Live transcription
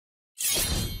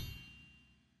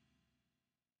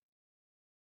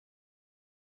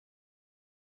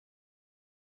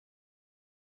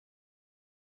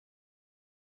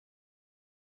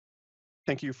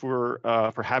Thank you for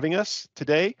having us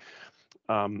today.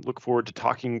 Look forward to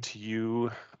talking to you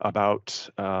about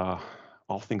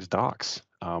all things docs.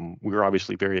 We're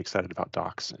obviously very excited about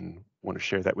docs and want to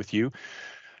share that with you.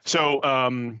 So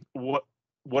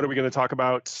what are we going to talk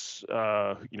about?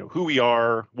 Who we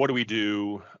are, what do we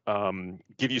do,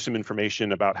 give you some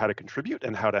information about how to contribute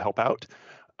and how to help out.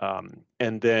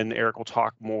 And then Erik will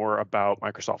talk more about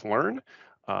Microsoft Learn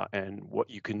and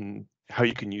how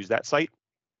you can use that site,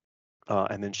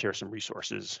 and then share some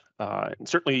resources. And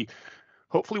certainly,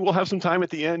 hopefully we'll have some time at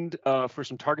the end for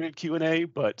some targeted Q&A,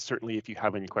 but certainly if you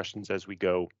have any questions as we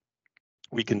go,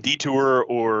 we can detour,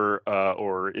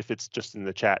 or if it's just in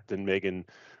the chat, then Megan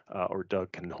or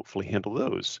Doug can hopefully handle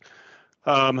those.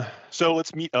 So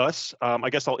let's meet us. I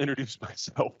guess I'll introduce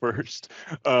myself first,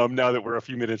 now that we're a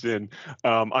few minutes in.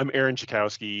 I'm Aaron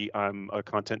Czechowski. I'm a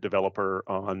content developer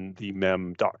on the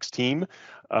MEM docs team,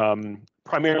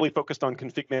 primarily focused on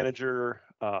Config Manager,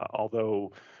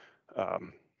 although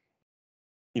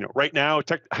right now,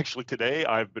 actually today,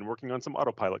 I've been working on some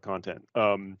autopilot content.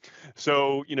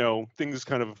 So things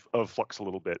kind of flux a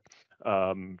little bit.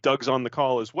 Doug's on the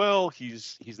call as well.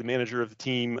 He's the manager of the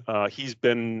team. He's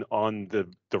been on the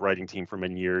writing team for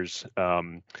many years.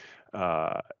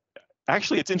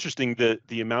 Actually, it's interesting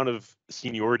the amount of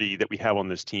seniority that we have on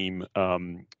this team.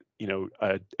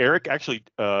 Erik actually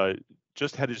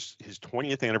just had his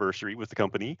 20th anniversary with the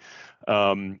company,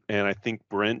 and I think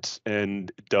Brent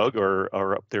and Doug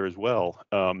are up there as well.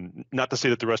 Not to say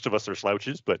that the rest of us are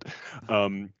slouches, but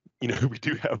we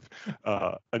do have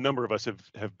a number of us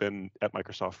have been at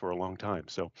Microsoft for a long time,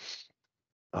 so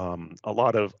a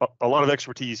lot of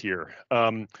expertise here.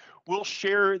 We'll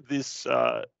share this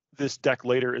deck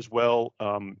later as well.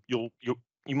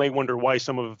 You may wonder why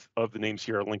some of the names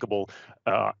here are linkable,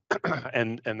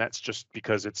 and that's just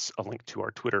because it's a link to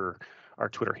our Twitter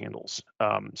handles.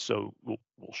 So we'll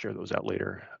share those out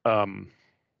later. I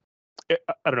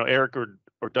don't know, Erik or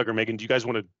Doug or Megan, do you guys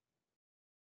want to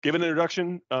give an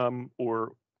introduction,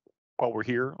 or while we're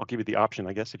here, I'll give you the option,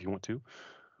 I guess, if you want to,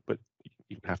 but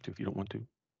you don't have to if you don't want to.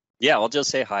 Yeah, I'll just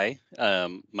say hi.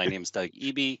 My name's Doug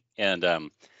Eby,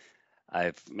 and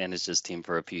I've managed this team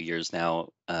for a few years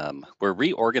now. We're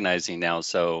reorganizing now,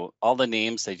 so all the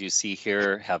names that you see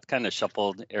here have kind of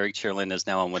shuffled. Erik Cherlin is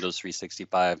now on Windows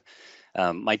 365.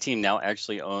 My team now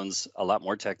actually owns a lot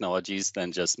more technologies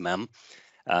than just MEM,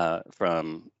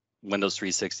 from Windows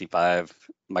 365,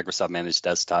 Microsoft Managed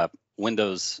Desktop,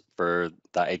 Windows for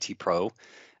the IT Pro.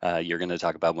 You're going to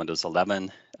talk about Windows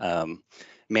 11.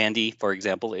 Mandy, for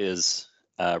example, is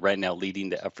right now leading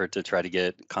the effort to try to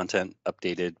get content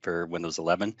updated for Windows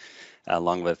 11,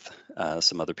 along with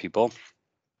some other people.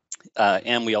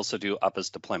 And we also do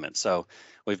Office deployment. So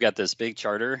we've got this big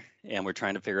charter, and we're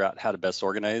trying to figure out how to best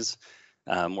organize.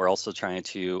 We're also trying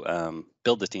to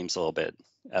build the teams a little bit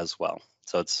as well.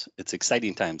 So it's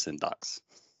exciting times in docs.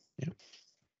 Yeah.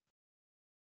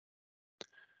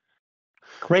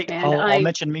 Great. I'll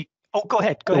mention me. Oh, go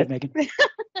ahead, Megan.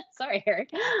 Sorry, Erik.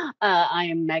 I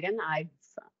am Megan. I've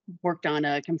worked on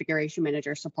a configuration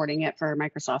manager supporting it for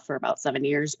Microsoft for about 7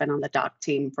 years, been on the doc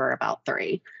team for about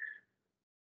 3.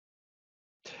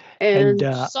 And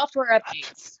software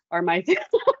updates are my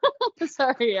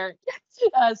sorry, Erik.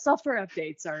 Software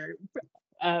updates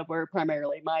were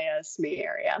primarily my SME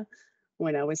area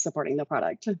when I was supporting the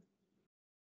product.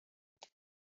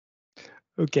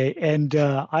 Okay, and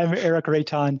I'm Erik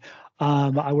Reitan.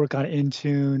 I work on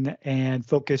Intune and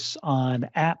focus on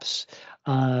apps.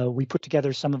 We put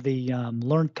together some of the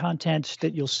Learn content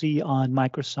that you'll see on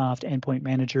Microsoft Endpoint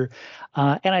Manager,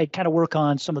 and I kind of work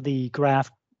on some of the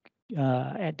graph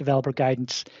developer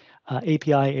guidance,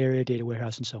 API area, data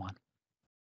warehouse, and so on.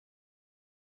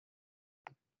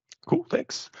 Cool,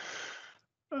 thanks.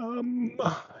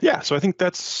 Yeah, so I think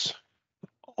that's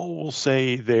all we'll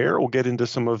say there. We'll get into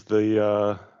some of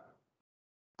the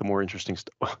more interesting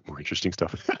stuff. More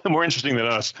interesting than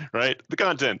us, right? The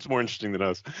content's more interesting than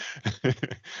us.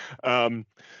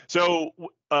 So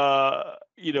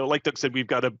like Doug said, we've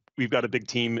got a big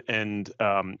team and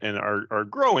are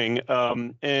growing.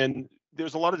 And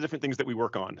there's a lot of different things that we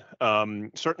work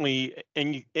on. Certainly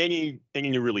any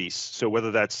new release. So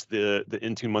whether that's the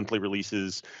Intune monthly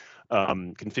releases,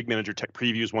 Config Manager Tech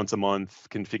Previews once a month,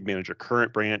 Config Manager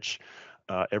Current Branch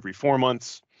every 4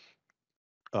 months.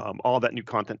 All that new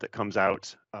content that comes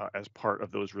out as part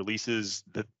of those releases,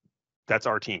 that's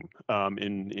our team.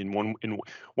 In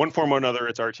one form or another,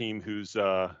 it's our team who's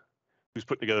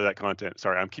putting together that content.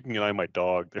 Sorry, I'm keeping an eye on my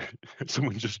dog.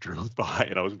 Someone just drove by,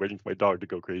 and I was waiting for my dog to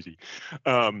go crazy.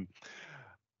 One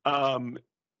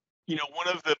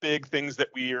of the big things that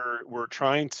we're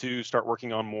trying to start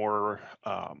working on more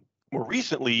more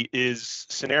recently is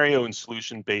scenario and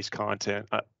solution based content.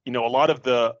 You know, a lot of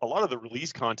the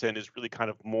release content is really kind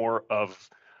of more of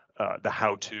the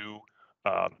how-to,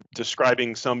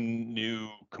 describing some new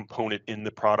component in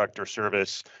the product or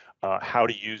service, how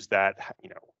to use that, you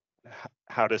know,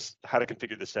 how to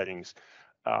configure the settings.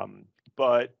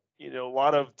 But you know, a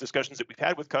lot of discussions that we've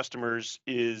had with customers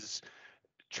is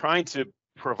trying to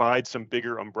provide some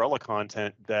bigger umbrella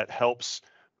content that helps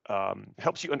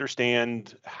you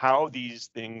understand how these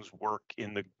things work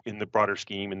in the broader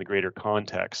scheme, in the greater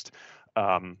context,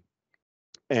 and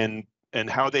really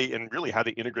how they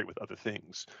integrate with other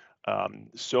things.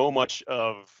 So much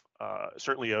of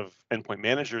certainly of Endpoint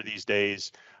Manager these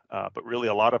days, but really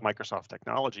a lot of Microsoft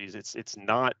technologies, it's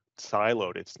not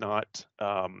siloed, it's not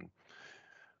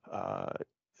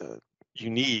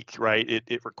unique, right?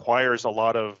 It requires a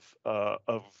lot of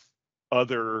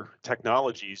other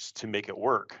technologies to make it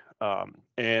work,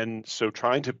 and so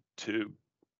trying to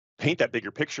paint that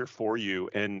bigger picture for you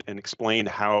and explain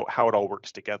how it all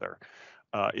works together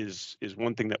is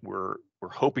one thing that we're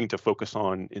hoping to focus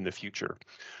on in the future.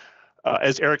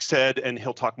 As Erik said, and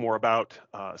he'll talk more about,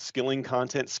 skilling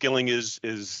content. Skilling is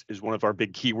one of our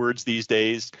big keywords these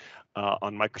days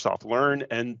on Microsoft Learn,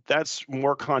 and that's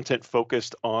more content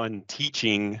focused on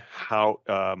teaching how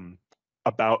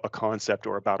about a concept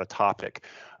or about a topic,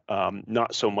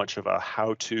 not so much of a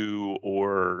how-to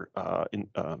or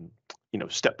you know,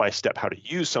 step-by-step how to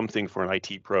use something for an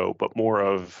IT pro, but more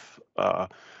of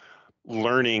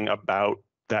learning about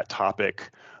that topic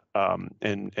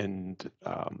and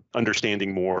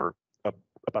understanding more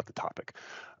about the topic.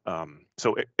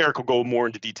 So Erik will go more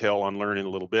into detail on Learn in a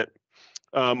little bit.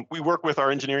 We work with our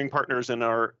engineering partners and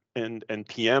our and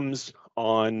PMs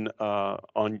on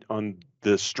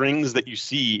the strings that you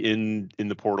see in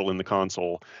the portal in the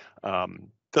console.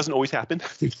 Doesn't always happen.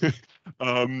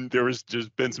 There was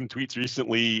just been some tweets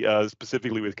recently,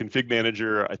 specifically with Config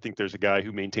Manager. I think there's a guy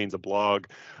who maintains a blog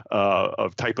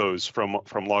of typos from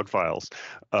log files.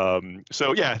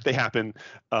 So yeah, they happen.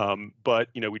 But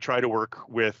you know, we try to work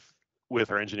with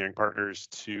our engineering partners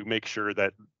to make sure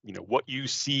that, you know, what you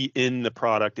see in the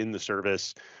product, in the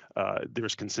service,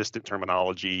 there's consistent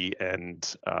terminology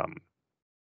and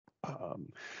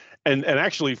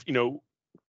actually, you know,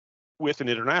 with an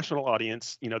international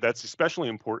audience, you know, that's especially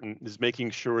important, is making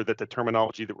sure that the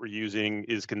terminology that we're using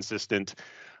is consistent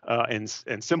and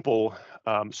simple,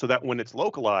 so that when it's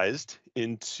localized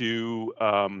into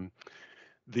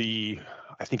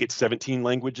I think it's 17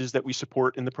 languages that we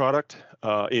support in the product,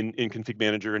 in Config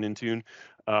Manager and Intune,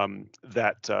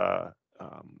 that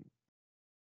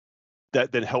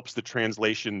then helps the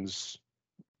translations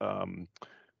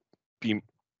be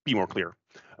more clear.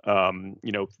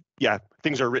 You know, yeah,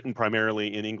 things are written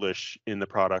primarily in English in the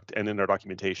product and in our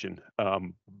documentation,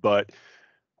 but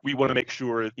we want to make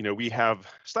sure, you know, we have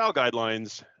style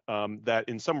guidelines that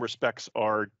in some respects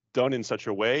are done in such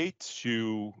a way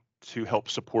to help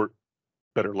support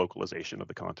better localization of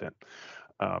the content.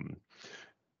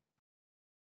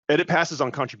 Edit passes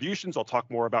on contributions. I'll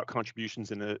talk more about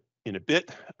contributions in a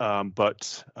bit,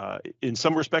 but in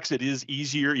some respects it is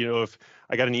easier. You know, if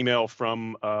I got an email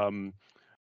from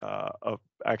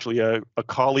actually a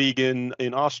colleague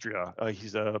in Austria, I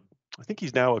think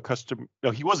he's now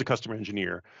he was a customer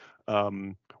engineer.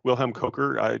 Wilhelm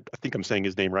Kocher, I think I'm saying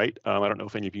his name right. I don't know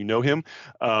if any of you know him,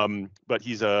 but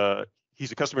he's a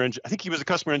customer I think he was a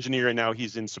customer engineer and now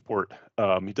he's in support.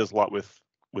 He does a lot with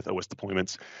OS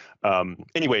deployments.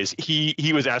 Anyways,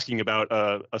 he was asking about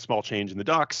a small change in the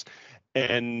docs,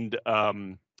 and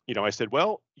you know, I said,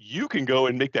 well, you can go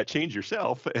and make that change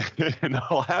yourself, and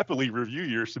I'll happily review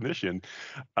your submission.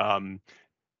 And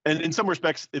in some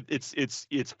respects,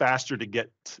 it's faster to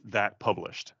get that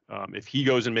published. If he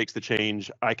goes and makes the change,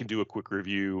 I can do a quick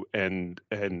review and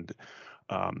get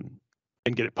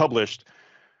it published.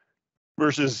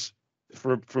 Versus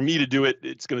for me to do it,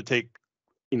 it's going to take,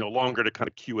 you know, longer to kind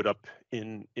of queue it up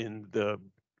in the,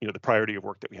 you know, the priority of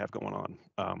work that we have going on.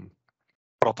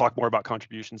 But I'll talk more about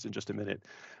contributions in just a minute.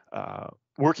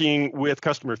 Working with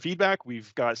customer feedback,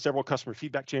 we've got several customer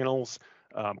feedback channels,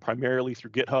 primarily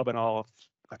through GitHub, and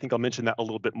I think I'll mention that a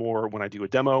little bit more when I do a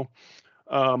demo.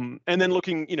 And then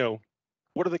looking, you know,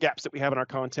 what are the gaps that we have in our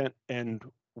content, and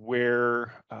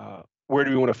where do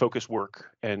we want to focus work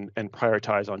and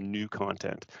prioritize on new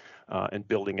content, and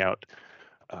building out,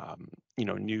 you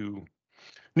know,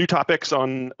 new topics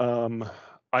on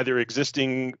either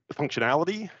existing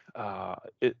functionality,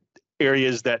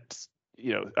 areas that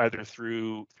either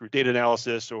through data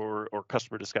analysis or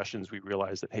customer discussions, we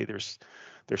realized that, hey, there's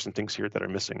some things here that are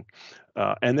missing.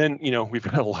 And then, we've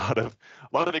got a lot of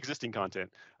existing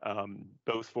content,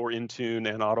 both for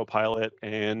Intune and Autopilot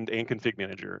and Config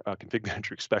Manager. Config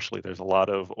Manager especially, there's a lot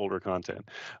of older content.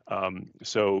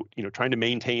 So, trying to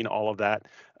maintain all of that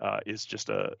is just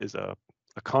a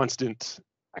constant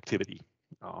activity,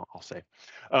 I'll say.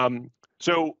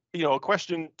 So, a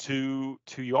question to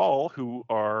you all who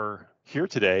are here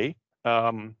today.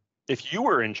 If you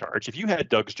were in charge, if you had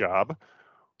Doug's job,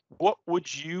 what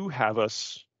would you have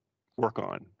us work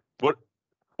on? What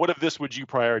of this would you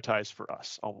prioritize for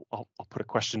us? I'll put a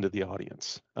question to the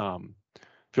audience.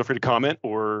 Feel free to comment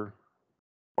or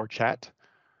chat.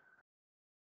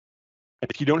 And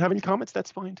if you don't have any comments,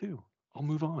 that's fine too. I'll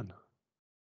move on.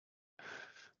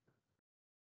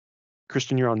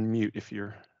 Christian, you're on mute if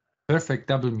you're. Perfect,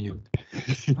 double mute.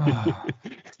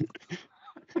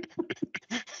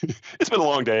 It's been a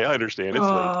long day. I understand. It's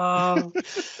late.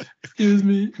 Excuse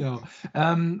me. No,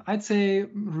 I'd say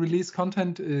release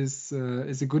content is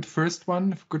a good first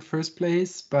one, good first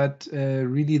place. But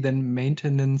really, then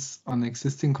maintenance on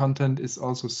existing content is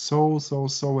also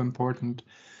so important,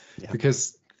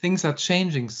 because things are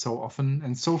changing so often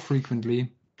and so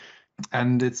frequently,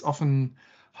 and it's often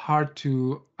hard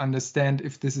to understand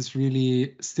if this is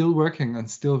really still working and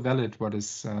still valid, what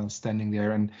is standing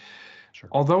there. And sure.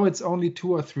 Although it's only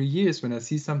 2 or 3 years, when I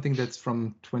see something that's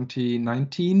from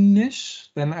 2019-ish,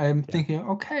 then I'm thinking,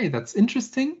 okay, that's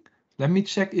interesting. Let me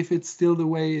check if it's still the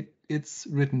way it's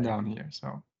written down here.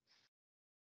 So,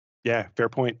 yeah, fair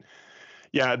point.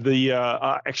 Yeah, the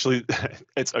actually,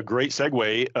 it's a great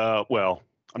segue. Well,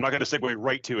 I'm not going to segue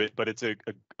right to it, but it's a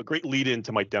great lead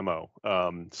into my demo.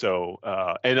 And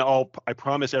I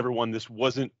promise everyone, this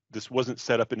wasn't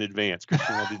set up in advance.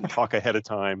 Christian, I didn't talk ahead of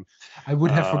time. I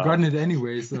would have forgotten it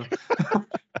anyway. So,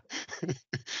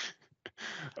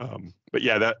 but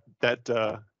yeah,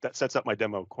 that sets up my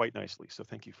demo quite nicely. So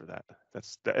thank you for that.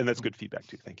 That's good feedback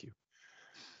too. Thank you.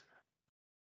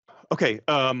 Okay.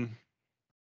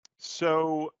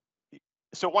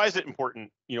 So why is it important?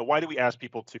 Why do we ask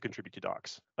people to contribute to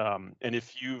docs? And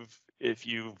if you've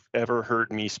ever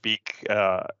heard me speak,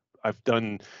 I've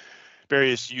done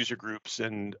various user groups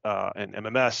and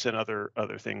MMS and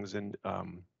other things, and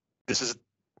this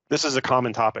is a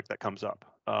common topic that comes up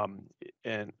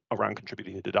and around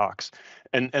contributing to docs.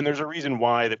 And there's a reason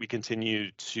why that we continue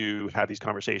to have these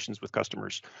conversations with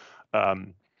customers.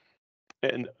 And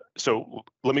so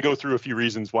let me go through a few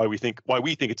reasons why we think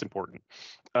it's important.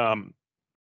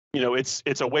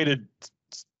 It's a way to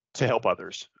help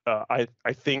others. I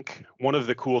think one of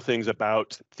the cool things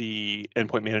about the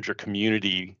Endpoint Manager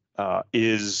community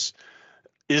is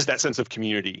that sense of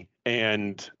community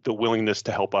and the willingness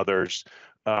to help others.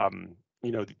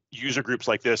 User groups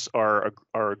like this are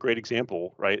a great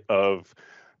example, right, of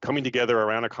coming together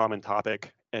around a common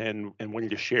topic and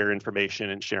wanting to share information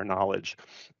and share knowledge.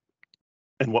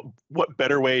 And what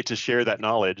better way to share that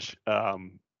knowledge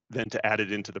than to add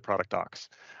it into the product docs?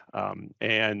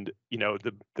 And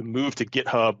the move to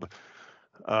GitHub,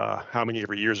 how many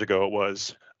ever years ago it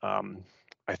was,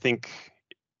 I think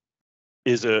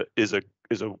is a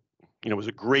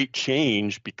great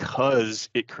change, because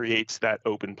it creates that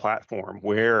open platform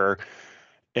where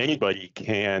anybody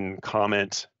can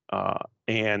comment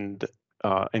and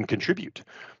contribute.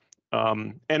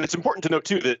 And it's important to note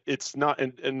too that it's not,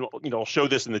 and I'll show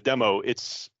this in the demo.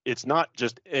 It's not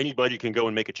just anybody can go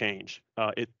and make a change.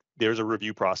 There's a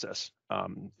review process,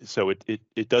 so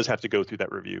it does have to go through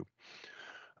that review.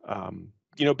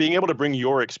 Being able to bring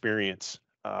your experience.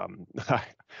 I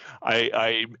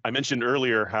mentioned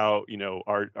earlier how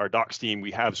our docs team,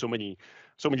 we have so many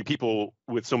people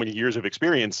with so many years of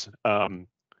experience,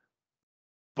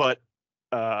 but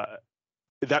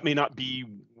that may not be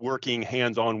working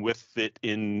hands-on with it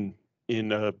in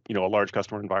a large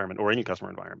customer environment or any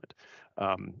customer environment.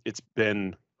 It's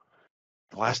been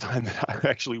the last time that I've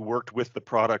actually worked with the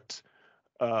product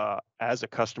as a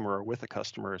customer or with a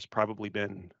customer has probably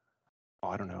been,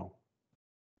 I don't know,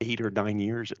 8 or 9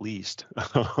 years at least.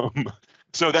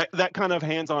 So that kind of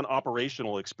hands-on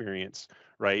operational experience,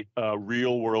 right?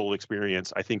 Real world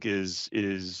experience, I think is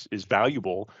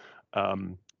valuable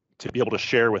to be able to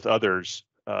share with others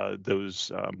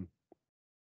those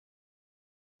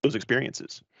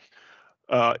experiences.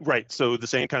 Right. So the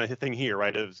same kind of thing here,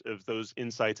 right? Of those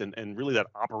insights and really that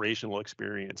operational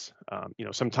experience.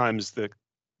 Sometimes the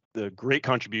great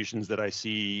contributions that I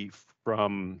see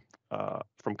from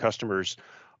customers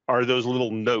are those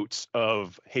little notes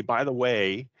of, hey, by the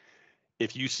way,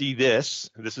 if you see this,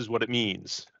 this is what it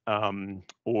means.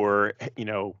 Or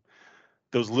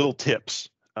those little tips,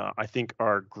 I think,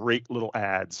 are great little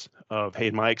ads of, hey,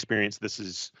 in my experience, this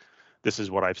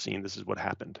is what I've seen, this is what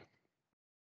happened.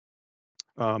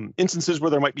 Instances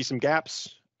where there might be some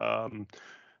gaps,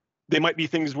 they might be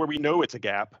things where we know it's a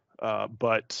gap,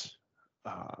 but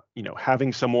you know,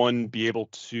 having someone be able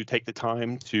to take the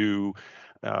time to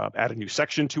add a new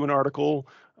section to an article,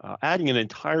 adding an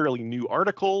entirely new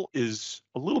article is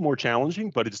a little more challenging,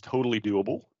 but it's totally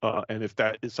doable. And if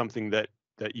that is something that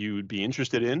you'd be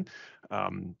interested in,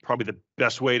 probably the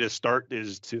best way to start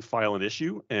is to file an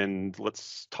issue, and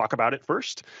let's talk about it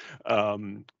first,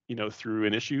 you know, through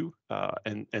an issue,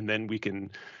 and then we can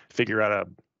figure out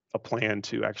a plan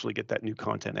to actually get that new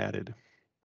content added.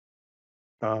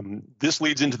 This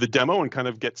leads into the demo and kind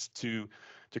of gets to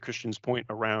Christian's point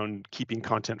around keeping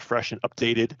content fresh and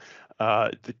updated.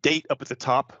 The date up at the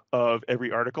top of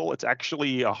every article, it's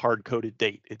actually a hard-coded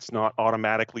date. It's not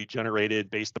automatically generated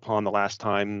based upon the last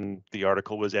time the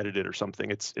article was edited or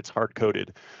something. It's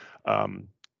hard-coded.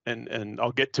 And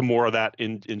I'll get to more of that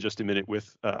in just a minute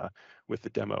with the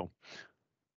demo.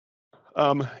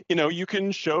 You know, you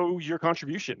can show your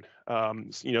contribution.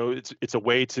 You know, it's a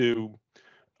way to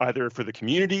either for the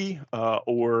community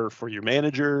or for your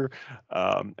manager,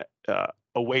 a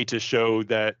way to show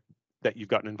that you've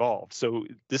gotten involved. So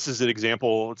this is an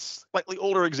example. It's a slightly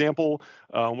older example,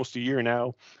 almost a year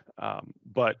now,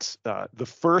 but the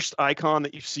first icon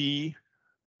that you see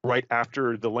right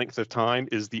after the length of time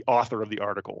is the author of the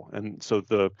article, and so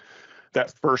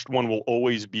that first one will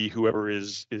always be whoever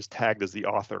is tagged as the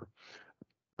author.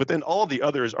 But then all of the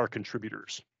others are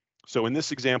contributors. So in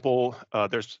this example,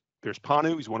 there's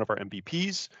Panu, he's one of our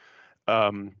MVPs.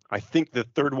 I think the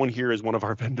third one here is one of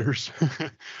our vendors.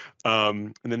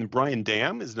 And then Brian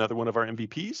Dam is another one of our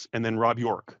MVPs, and then Rob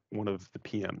York, one of the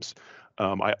PMs.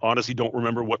 I honestly don't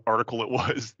remember what article it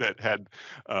was that had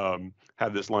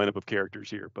this lineup of characters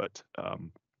here, but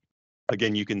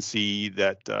again, you can see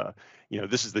that you know,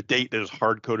 this is the date that is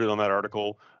hard coded on that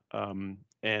article,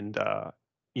 and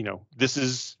you know, this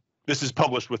is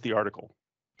published with the article.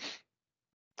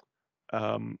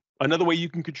 Another way you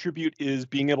can contribute is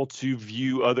being able to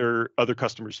view other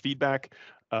customers' feedback.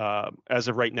 As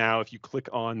of right now, if you click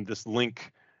on this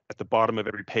link at the bottom of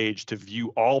every page to view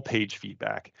all page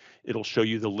feedback, it'll show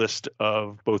you the list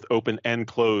of both open and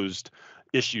closed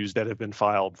issues that have been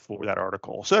filed for that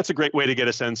article. So that's a great way to get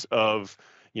a sense of,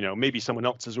 you know, maybe someone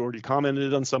else has already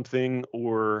commented on something,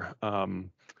 or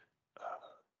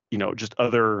you know, just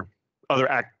other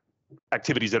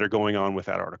activities that are going on with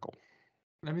that article.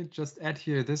 Let me just add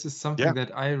here, this is something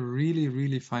that I really,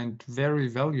 really find very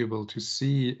valuable to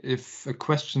see if a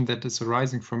question that is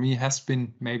arising for me has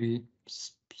been maybe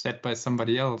said by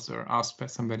somebody else or asked by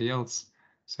somebody else.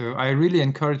 So I really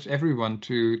encourage everyone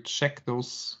to check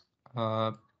those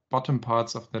bottom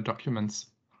parts of the documents.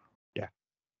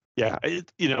 Yeah,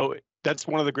 you know, that's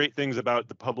one of the great things about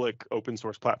the public open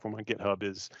source platform on GitHub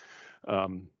is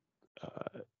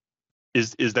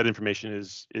that information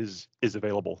is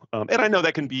available, and I know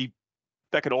that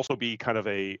could also be kind of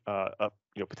a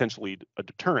you know, potentially a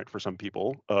deterrent for some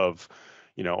people of,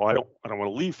 you know, I don't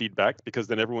want to leave feedback because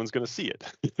then everyone's going to see it.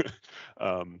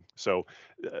 So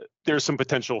there's some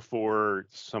potential for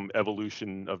some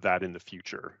evolution of that in the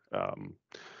future,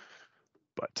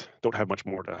 but don't have much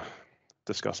more to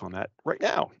discuss on that right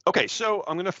now. Okay, so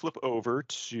I'm going to flip over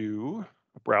to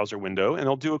a browser window and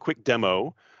I'll do a quick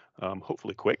demo.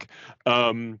 Hopefully quick.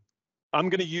 I'm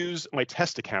going to use my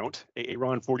test account,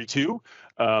 Aaron42.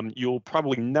 You'll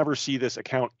probably never see this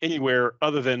account anywhere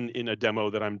other than in a demo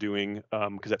that I'm doing,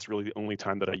 because that's really the only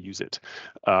time that I use it.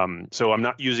 So I'm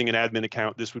not using an admin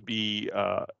account. This would be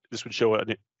this would show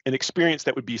an experience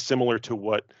that would be similar to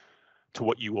what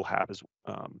you will have as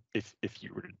if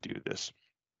you were to do this.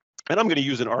 And I'm going to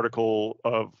use an article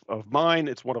of mine.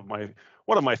 It's one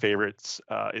of my favorites,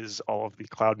 is all of the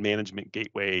cloud management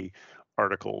gateway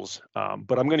articles.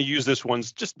 But I'm going to use this one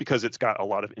just because it's got a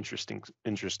lot of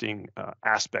interesting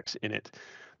aspects in it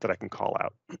that I can call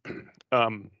out.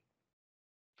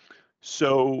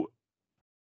 So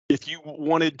if you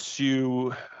wanted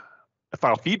to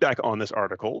file feedback on this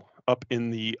article, up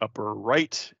in the upper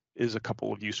right is a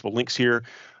couple of useful links here.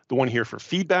 The one here for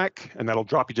feedback, and that'll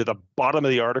drop you to the bottom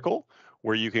of the article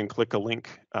where you can click a link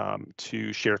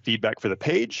to share feedback for the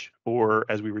page, or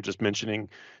as we were just mentioning,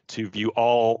 to view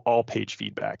all page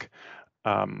feedback.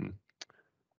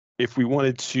 If we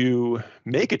wanted to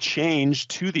make a change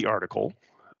to the article,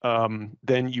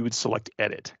 then you would select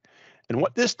edit. And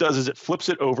what this does is it flips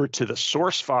it over to the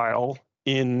source file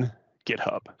in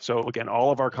GitHub. So again,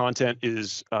 all of our content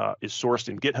is sourced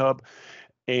in GitHub,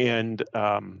 and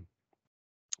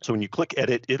so when you click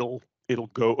edit, it'll it'll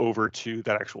go over to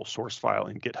that actual source file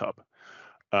in GitHub.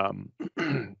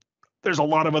 There's a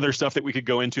lot of other stuff that we could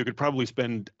go into. Could probably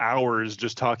spend hours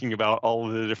just talking about all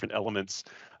of the different elements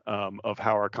of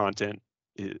how our content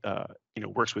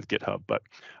works with GitHub. But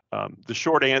the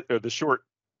short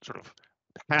sort of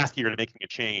path here to making a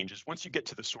change is once you get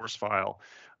to the source file,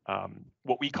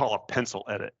 what we call a pencil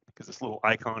edit, because this little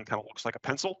icon kind of looks like a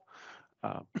pencil.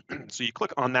 So you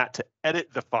click on that to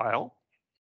edit the file,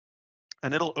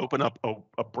 and it'll open up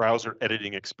a browser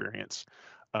editing experience.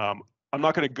 I'm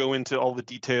not going to go into all the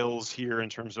details here in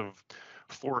terms of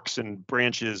forks and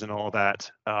branches and all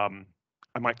that. I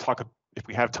might talk, if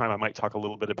we have time, I might talk a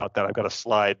little bit about that. I've got a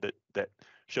slide that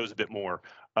shows a bit more.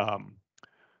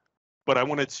 But I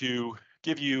wanted to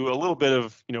give you a little bit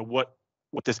of what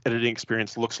this editing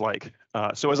experience looks like.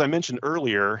 So as I mentioned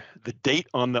earlier, the date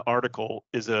on the article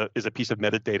is a piece of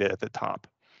metadata at the top.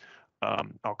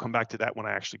 I'll come back to that when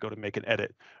I actually go to make an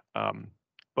edit.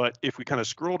 But if we kind of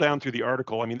scroll down through the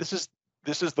article, I mean, this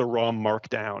is the raw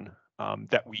markdown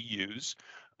that we use.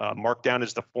 Markdown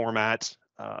is the format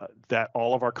that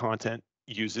all of our content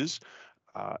uses.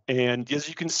 And as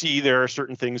you can see, there are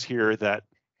certain things here that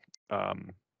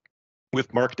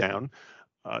with markdown.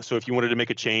 So if you wanted to make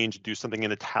a change, do something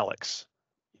in italics,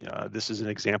 this is an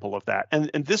example of that.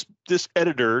 And this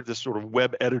editor, this sort of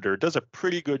web editor, does a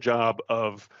pretty good job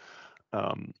of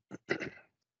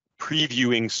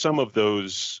previewing some of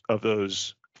those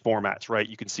formats, right?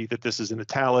 You can see that this is in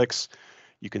italics.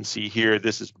 You can see here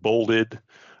this is bolded.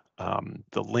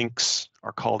 The links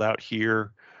are called out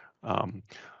here.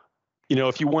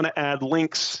 If you want to add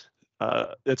links,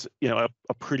 that's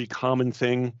a pretty common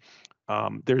thing.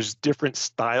 There's different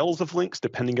styles of links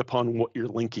depending upon what you're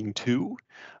linking to.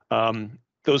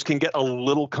 Those can get a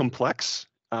little complex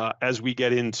as we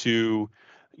get into,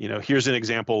 here's an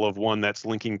example of one that's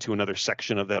linking to another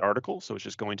section of that article. So it's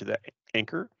just going to the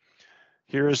anchor.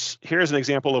 Here's an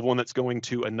example of one that's going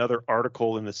to another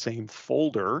article in the same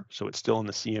folder. So it's still in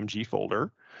the CMG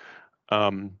folder.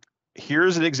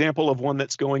 Here's an example of one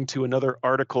that's going to another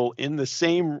article in the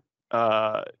same,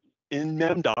 in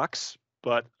memdocs,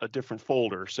 but a different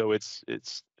folder. So it's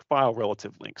file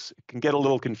relative links. It can get a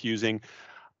little confusing.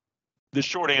 The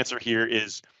short answer here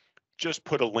is just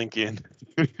put a link in,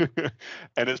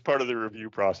 and as part of the review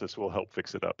process, we'll help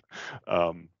fix it up.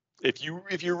 If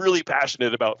you're really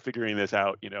passionate about figuring this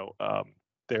out,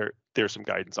 there's some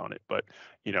guidance on it. But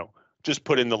just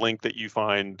put in the link that you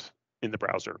find in the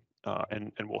browser,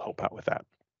 and we'll help out with that.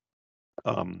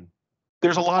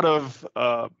 There's a lot of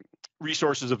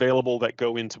resources available that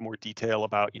go into more detail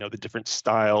about the different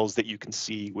styles that you can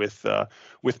see with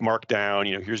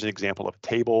Markdown. Here's an example of a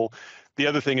table. The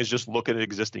other thing is just look at an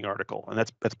existing article, and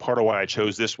that's part of why I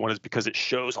chose this one, is because it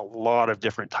shows a lot of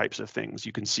different types of things.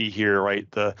 You can see here, right,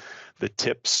 the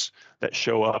tips that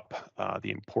show up,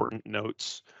 the important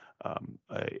notes,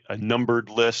 a numbered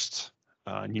list,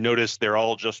 and you notice they're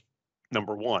all just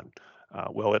number one.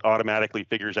 Well, it automatically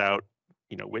figures out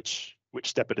which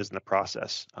step it is in the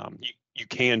process. You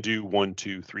can do 1,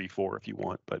 2, 3, 4 if you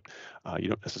want, but you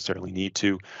don't necessarily need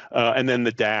to. And then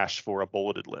the dash for a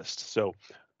bulleted list. So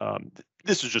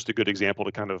this is just a good example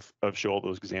to kind of show all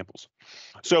those examples.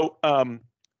 So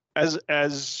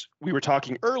as we were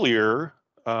talking earlier,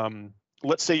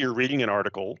 let's say you're reading an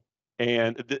article,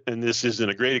 and this isn't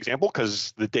a great example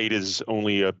because the date is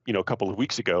only a couple of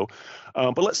weeks ago.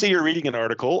 But let's say you're reading an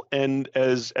article, and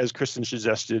as Kristen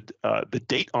suggested, the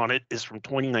date on it is from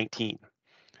 2019,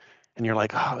 and you're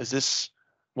like, oh, is this?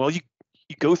 Well, you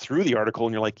go through the article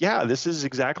and you're like, yeah, this is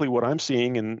exactly what I'm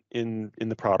seeing in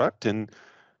the product, and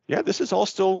yeah, this is all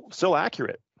still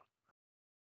accurate.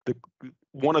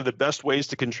 One of the best ways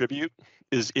to contribute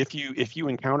is if you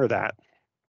encounter that,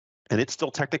 and it's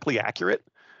still technically accurate,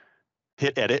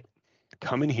 hit edit,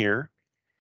 come in here,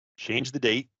 change the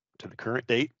date to the current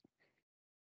date,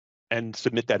 and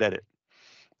submit that edit.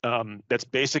 That's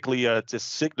basically it's a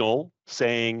signal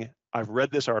saying, I've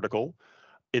read this article,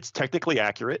 it's technically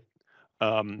accurate.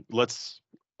 Let's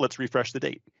refresh the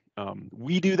date.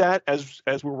 We do that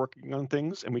as we're working on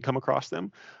things and we come across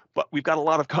them, but we've got a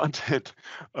lot of content,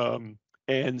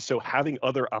 and so having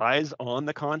other eyes on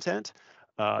the content,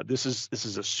 this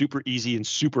is a super easy and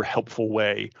super helpful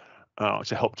way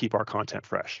to help keep our content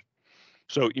fresh.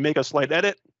 So you make a slight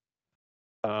edit,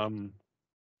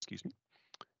 excuse me,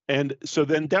 and so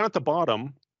then down at the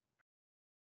bottom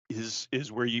is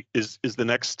where is the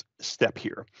next step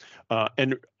here,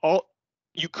 and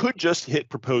you could just hit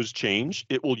propose change.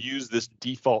 It will use this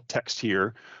default text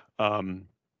here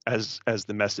as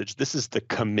the message. This is the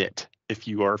commit, if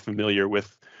you are familiar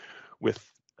with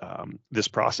this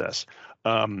process.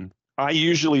 I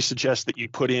usually suggest that you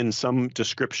put in some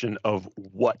description of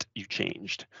what you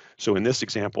changed. So in this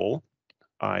example,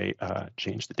 I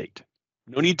changed the date.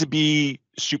 No need to be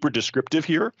super descriptive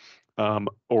here,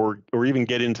 or even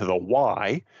get into the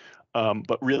why,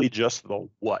 but really just the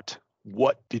what.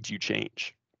 What did you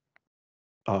change?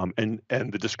 And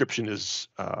the description is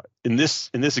in this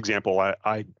example,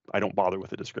 I don't bother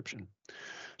with a description.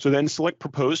 So then select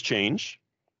propose change,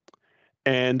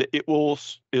 and it'll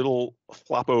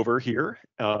flop over here.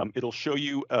 It'll show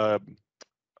you a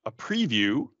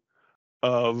preview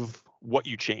of what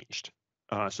you changed.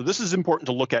 So this is important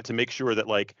to look at to make sure that,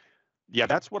 like, yeah,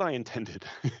 that's what I intended.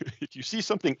 If you see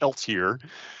something else here,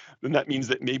 then that means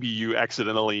that maybe you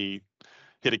accidentally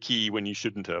hit a key when you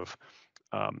shouldn't have.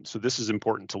 So this is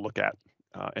important to look at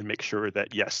and make sure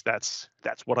that, yes, that's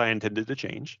what I intended to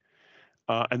change.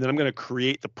 And then I'm going to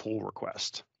create the pull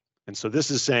request. And so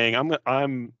this is saying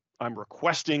I'm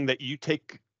requesting that you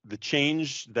take the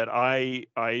change that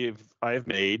I've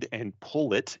made and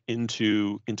pull it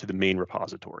into the main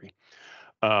repository.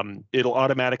 It'll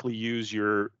automatically use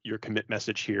your commit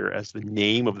message here as the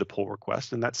name of the pull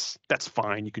request, and that's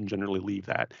fine. You can generally leave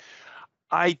that.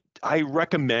 I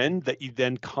recommend that you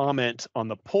then comment on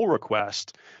the pull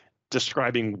request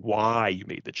describing why you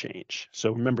made the change.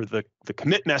 So remember, the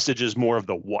commit message is more of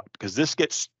the what, because this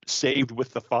gets saved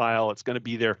with the file. It's going to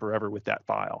be there forever with that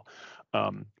file.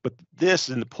 But this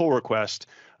in the pull request,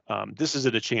 this is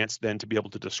a chance then to be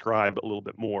able to describe a little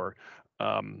bit more.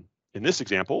 In this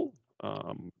example,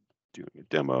 doing a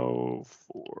demo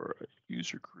for a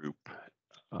user group,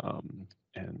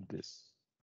 and this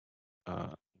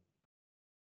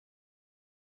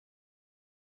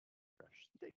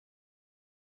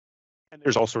and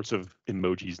there's all sorts of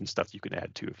emojis and stuff you can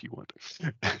add to if you want.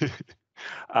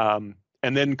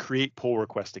 And then create pull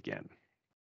request again.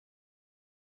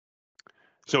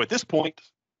 So at this point,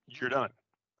 you're done,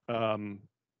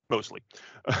 mostly.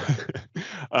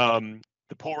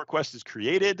 The pull request is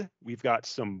created. We've got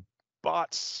some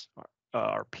bots.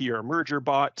 Our PR merger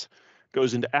bot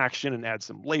goes into action and adds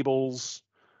some labels.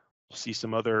 We'll see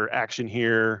some other action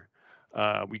here.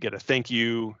 We get a thank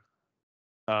you.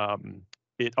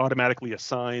 It automatically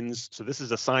assigns. So this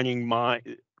is assigning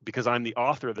because I'm the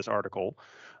author of this article,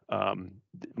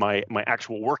 my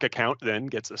actual work account then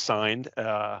gets assigned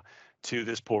to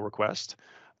this pull request.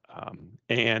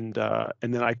 And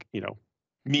then I,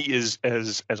 me as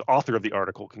author of the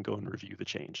article can go and review the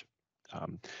change.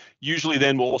 Usually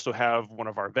then we'll also have one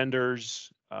of our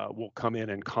vendors will come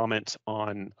in and comment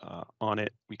on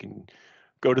it. We can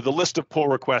go to the list of pull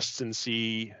requests and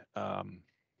see, oh,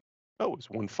 it was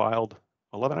one filed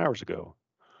 11 hours ago.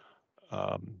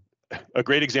 A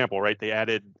great example, right? They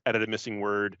added a missing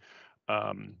word,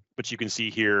 but you can see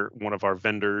here one of our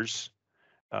vendors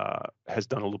has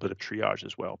done a little bit of triage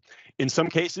as well. In some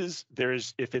cases,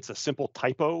 if it's a simple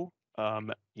typo,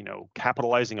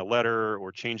 capitalizing a letter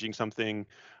or changing something,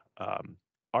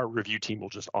 our review team will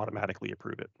just automatically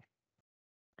approve it.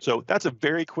 So that's a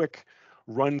very quick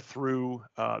run through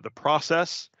the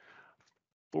process.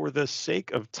 For the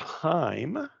sake of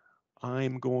time,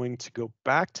 I'm going to go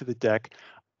back to the deck.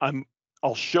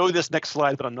 I'll show this next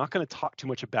slide, but I'm not going to talk too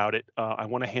much about it. I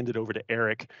want to hand it over to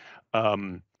Erik.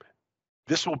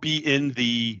 This will be in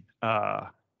the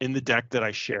deck that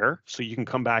I share, so you can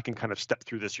come back and kind of step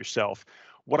through this yourself.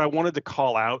 What I wanted to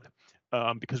call out,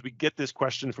 because we get this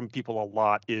question from people a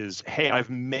lot, is, hey, I've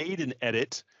made an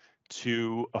edit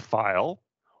to a file.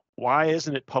 Why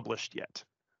isn't it published yet?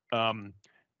 And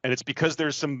it's because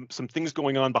there's some things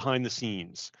going on behind the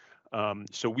scenes.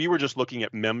 So we were just looking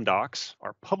at memdocs,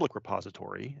 our public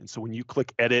repository. And so when you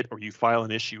click edit or you file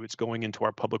an issue, it's going into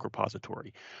our public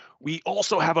repository. We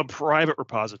also have a private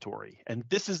repository. And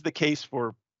this is the case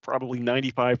for probably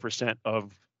 95%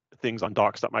 of things on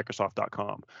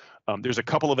docs.microsoft.com. There's a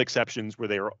couple of exceptions where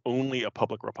they are only a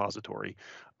public repository.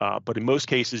 But in most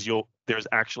cases, there's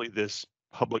actually this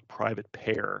public-private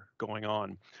pair going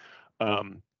on.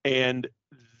 And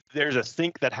there's a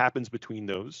sync that happens between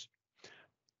those.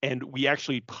 And we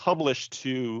actually publish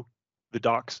to the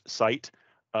docs site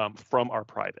from our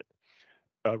private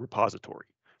repository.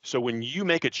 So when you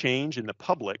make a change in the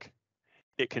public,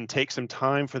 it can take some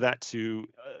time for that to,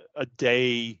 a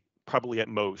day probably at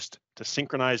most, to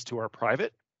synchronize to our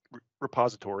private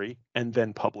repository and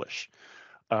then publish.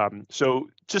 So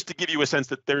just to give you a sense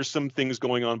that there's some things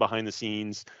going on behind the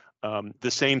scenes. The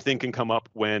same thing can come up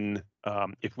when,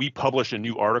 if we publish a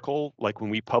new article, like when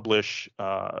we publish,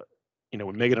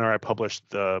 when Megan and I published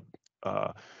the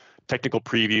technical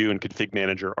preview and config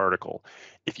manager article.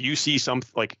 If you see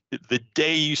like the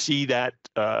day you see that,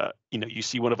 you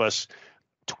see one of us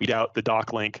tweet out the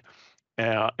doc link,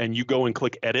 and you go and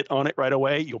click edit on it right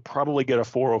away, you'll probably get a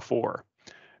 404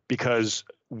 because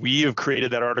we have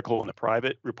created that article in the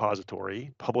private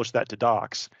repository, published that to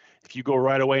docs. If you go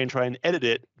right away and try and edit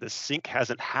it, the sync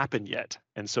hasn't happened yet.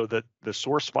 And so the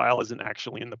source file isn't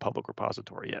actually in the public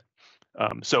repository yet.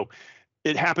 So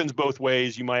it happens both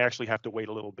ways. You might actually have to wait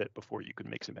a little bit before you can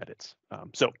make some edits.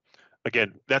 So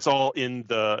again, that's all in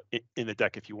the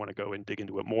deck if you want to go and dig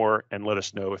into it more, and let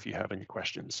us know if you have any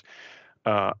questions.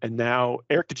 And now,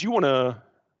 Erik, do you want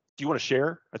to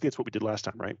share? I think that's what we did last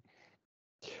time, right?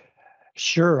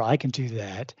 Sure, I can do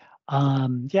that.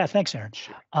 Yeah, thanks, Aaron.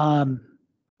 Sure.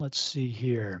 Let's see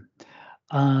here.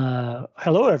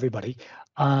 Hello, everybody.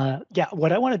 Yeah,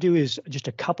 what I want to do is just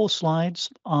a couple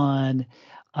slides on,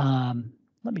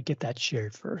 let me get that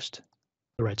shared first,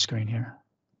 the right screen here.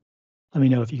 Let me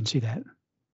know if you can see that.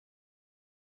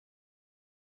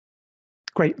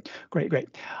 Great.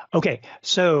 Okay,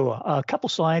 so a couple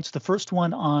slides. The first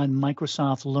one on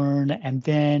Microsoft Learn, and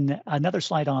then another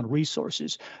slide on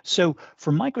resources. So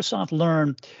for Microsoft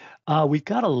Learn, we've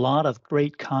got a lot of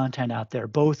great content out there,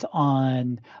 both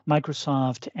on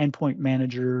Microsoft Endpoint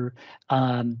Manager,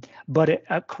 but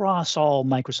across all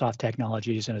Microsoft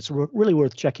technologies, and it's really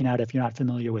worth checking out if you're not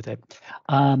familiar with it.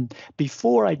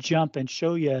 Before I jump and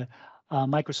show you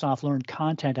Microsoft Learn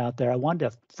content out there, I wanted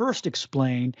to first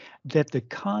explain that the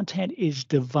content is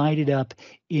divided up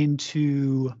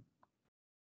into,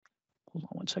 hold on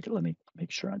one second, let me make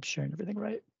sure I'm sharing everything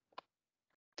right.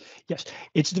 Yes,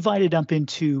 it's divided up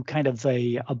into kind of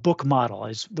a book model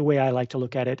is the way I like to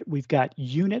look at it. We've got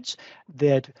units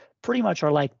that pretty much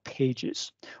are like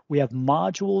pages. We have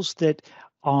modules that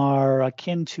are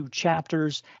akin to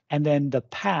chapters, and then the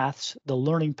paths, the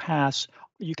learning paths,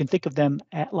 you can think of them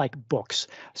like books.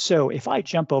 So if I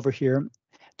jump over here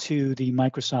to the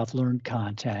Microsoft Learn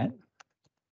content,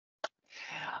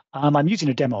 I'm using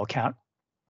a demo account.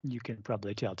 You can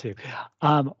probably tell too.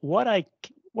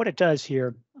 What it does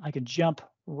here, I can jump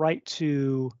right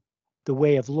to the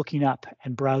way of looking up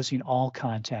and browsing all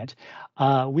content.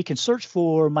 We can search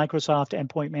for Microsoft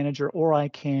Endpoint Manager, or I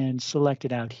can select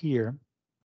it out here.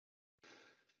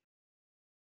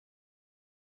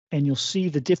 And you'll see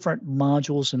the different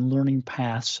modules and learning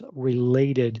paths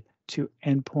related to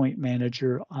Endpoint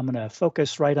Manager. I'm going to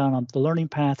focus right on the learning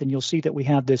path, and you'll see that we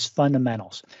have this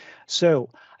fundamentals. So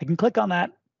I can click on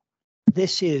that.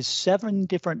 This is 7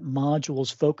 different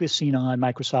modules focusing on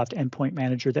Microsoft Endpoint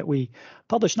Manager that we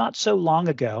published not so long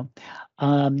ago.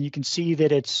 You can see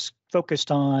that it's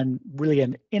focused on really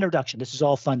an introduction. This is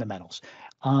all fundamentals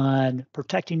on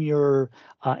protecting your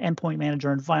Endpoint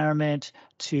Manager environment,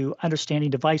 to understanding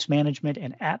device management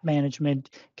and app management,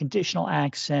 conditional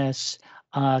access,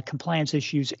 compliance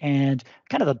issues, and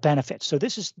kind of the benefits. So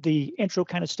this is the intro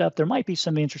kind of stuff. There might be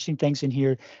some interesting things in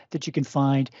here that you can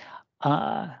find.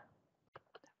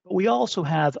 We also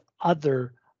have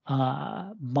other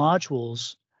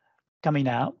modules coming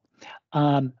out.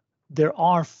 There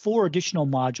are 4 additional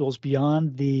modules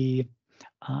beyond the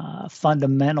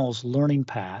fundamentals learning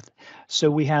path. So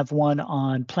we have one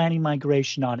on planning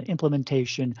migration, on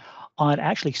implementation, on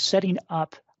actually setting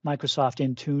up Microsoft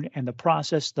Intune and the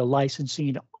process, the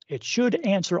licensing. It should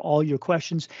answer all your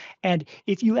questions. And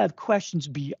if you have questions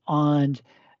beyond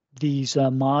these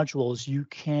modules, you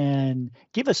can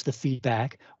give us the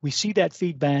feedback. We see that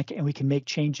feedback and we can make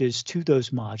changes to those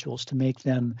modules to make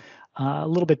them a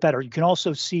little bit better. You can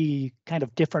also see kind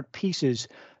of different pieces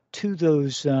to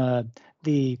those,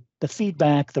 the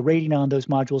feedback, the rating on those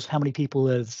modules, how many people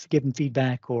have given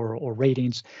feedback or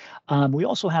ratings. We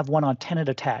also have one on tenant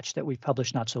attached that we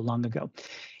published not so long ago.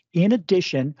 In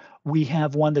addition, we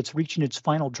have one that's reaching its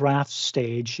final draft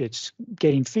stage. It's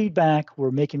getting feedback.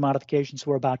 We're making modifications.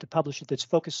 We're about to publish it that's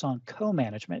focused on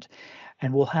co-management.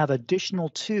 And we'll have additional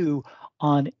 2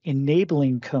 on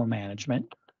enabling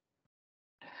co-management.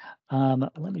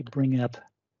 Let me bring up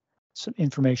some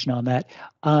information on that.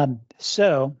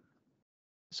 So,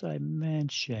 as I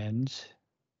mentioned,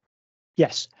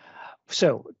 yes.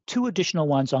 So 2 additional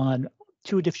ones on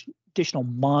 2 additional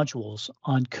modules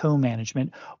on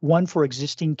co-management, one for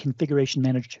existing configuration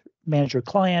manager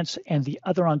clients and the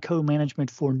other on co-management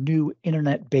for new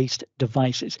internet-based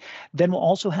devices. Then we'll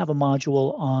also have a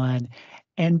module on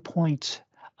endpoint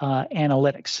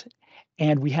analytics.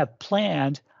 And we have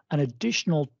planned an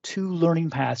additional 2 learning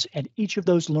paths, and each of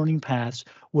those learning paths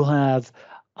will have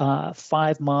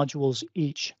 5 modules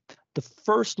each. The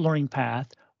first learning path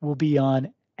will be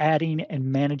on adding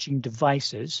and managing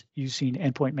devices using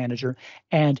Endpoint Manager.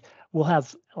 And we'll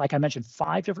have, like I mentioned,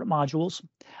 5 different modules.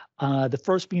 The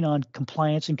first being on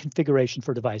compliance and configuration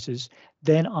for devices,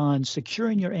 then on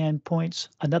securing your endpoints,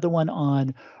 another one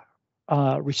on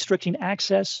restricting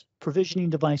access, provisioning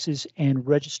devices, and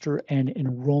register and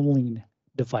enrolling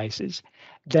devices.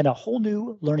 Then a whole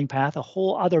new learning path, a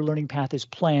whole other learning path is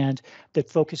planned that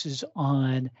focuses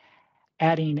on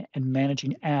adding and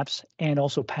managing apps and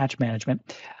also patch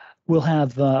management. We'll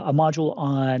have a module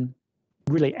on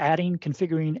really adding,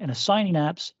 configuring, and assigning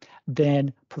apps,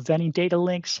 then preventing data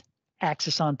links,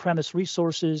 access on-premise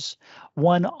resources,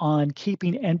 one on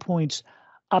keeping endpoints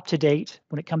up to date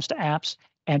when it comes to apps,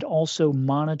 and also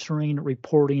monitoring,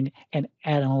 reporting, and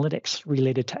analytics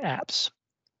related to apps.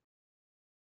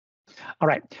 All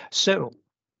right, so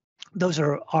those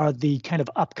are the kind of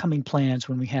upcoming plans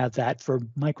when we have that for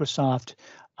Microsoft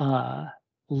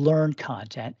Learn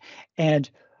content. And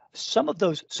some of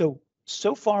those,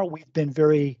 so far we've been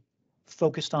very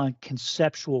focused on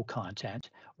conceptual content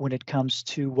when it comes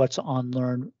to what's on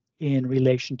Learn in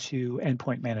relation to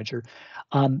Endpoint Manager.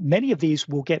 Many of these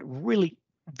will get really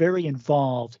very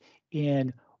involved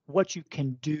in what you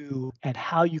can do and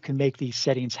how you can make these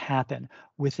settings happen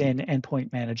within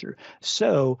Endpoint Manager.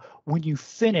 So when you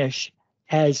finish,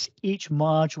 as each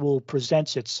module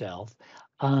presents itself,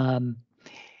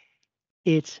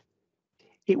 it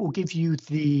will give you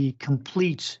the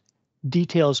complete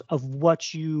details of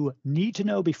what you need to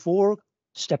know before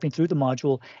stepping through the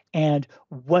module and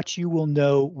what you will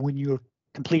know when you're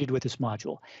completed with this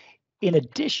module. In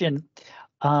addition,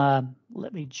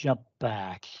 let me jump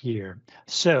back here.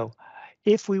 So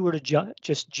if we were to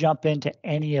just jump into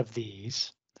any of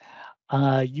these,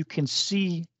 you can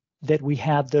see that we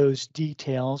have those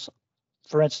details.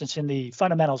 For instance, in the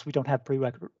fundamentals, we don't have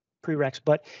prereqs,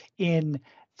 but in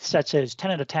such as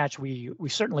tenant attach, we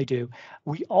certainly do.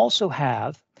 We also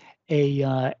have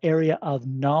a area of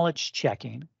knowledge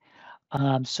checking,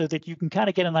 so that you can kind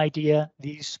of get an idea.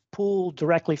 These pull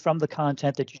directly from the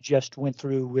content that you just went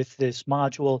through with this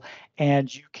module,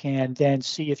 and you can then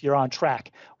see if you're on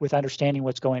track with understanding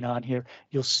what's going on here.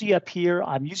 You'll see up here,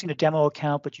 I'm using a demo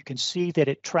account, but you can see that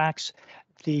it tracks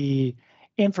the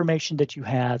information that you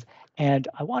have, and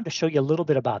I wanted to show you a little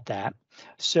bit about that.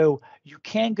 So you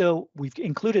can go, we've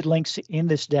included links in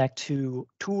this deck to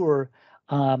tour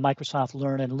Microsoft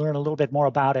Learn and learn a little bit more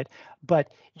about it,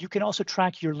 but you can also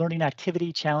track your learning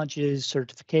activity, challenges,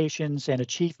 certifications, and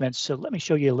achievements. So let me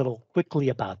show you a little quickly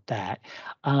about that.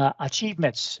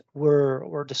 Achievements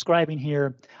we're describing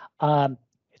here.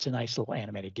 It's a nice little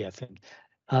animated GIF, and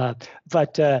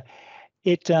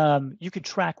you can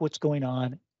track what's going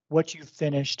on, what you've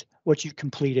finished, what you've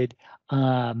completed,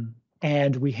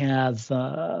 and we have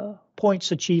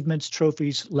points, achievements,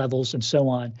 trophies, levels, and so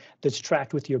on that's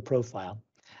tracked with your profile.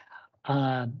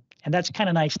 And that's kind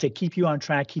of nice to keep you on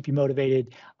track, keep you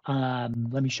motivated.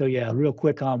 Let me show you a real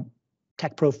quick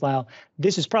tech profile.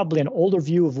 This is probably an older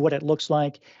view of what it looks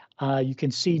like. You can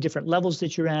see different levels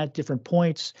that you're at, different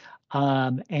points,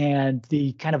 and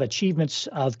the kind of achievements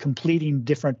of completing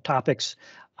different topics,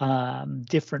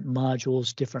 different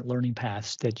modules, different learning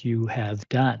paths that you have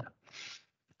done.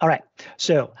 All right,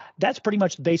 so that's pretty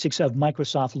much the basics of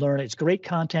Microsoft Learn. It's great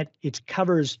content. It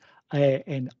covers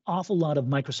an awful lot of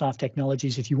Microsoft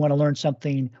technologies. If you want to learn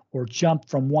something or jump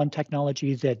from one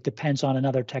technology that depends on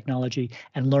another technology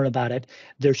and learn about it,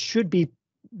 there should be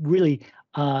really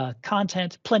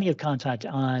plenty of content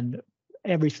on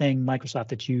everything Microsoft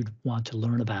that you'd want to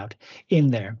learn about in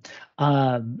there.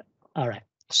 All right,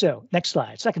 so next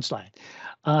slide, second slide,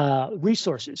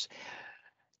 resources.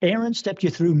 Aaron stepped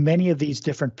you through many of these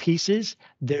different pieces.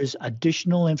 There's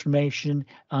additional information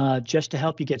just to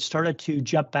help you get started to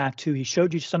jump back to. He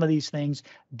showed you some of these things.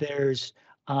 There's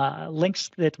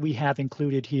links that we have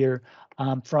included here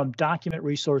from document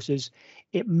resources.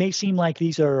 It may seem like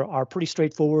these are pretty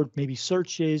straightforward, maybe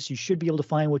searches. You should be able to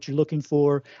find what you're looking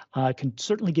for. Can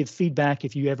certainly give feedback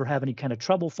if you ever have any kind of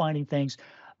trouble finding things.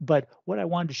 But what I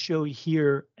wanted to show you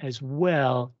here as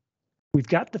well, we've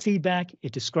got the feedback.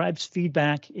 It describes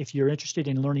feedback if you're interested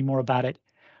in learning more about it.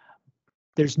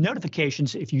 There's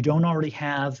notifications if you don't already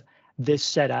have this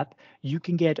set up. You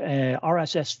can get a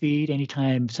RSS feed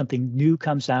anytime something new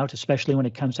comes out, especially when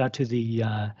it comes out to the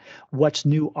What's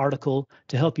New article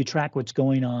to help you track what's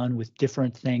going on with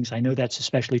different things. I know that's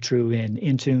especially true in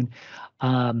Intune.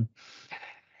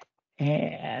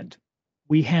 And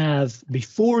we have,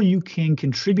 before you can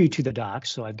contribute to the docs,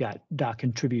 so I've got doc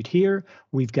contribute here,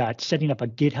 we've got setting up a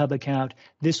GitHub account.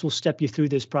 This will step you through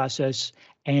this process,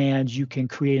 and you can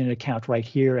create an account right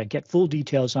here and get full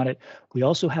details on it. We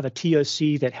also have a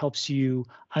TOC that helps you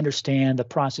understand the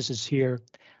processes here.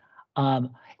 In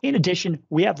addition,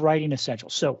 we have writing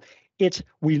essentials. So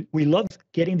we love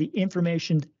getting the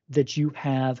information that you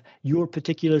have, your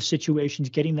particular situations,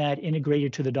 getting that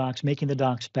integrated to the docs, making the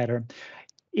docs better.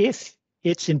 If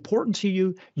it's important to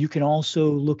you, you can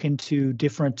also look into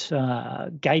different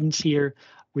guidance here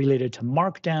related to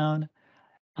Markdown,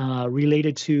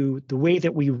 related to the way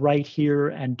that we write here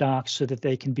and docs so that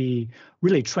they can be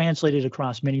really translated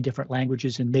across many different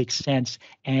languages and make sense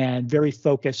and very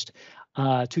focused,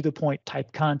 to the point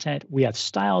type content. We have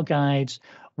style guides.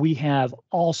 We have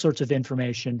all sorts of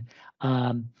information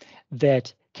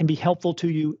that can be helpful to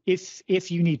you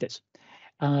if you need this.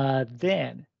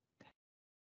 Then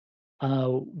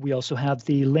we also have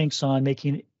the links on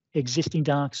making existing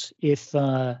docs. If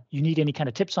you need any kind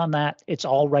of tips on that, it's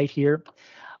all right here.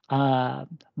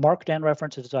 Markdown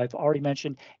references, as I've already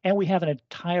mentioned, and we have an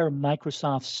entire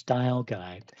Microsoft style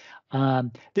guide.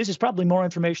 This is probably more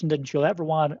information than you'll ever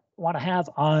want to have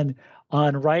on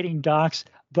writing docs,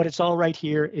 but it's all right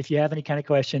here. If you have any kind of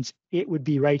questions, it would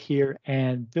be right here,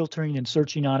 and filtering and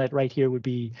searching on it right here would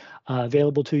be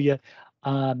available to you.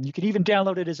 You can even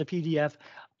download it as a PDF.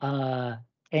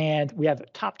 And we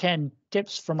have top 10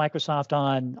 tips from Microsoft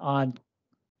on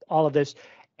all of this.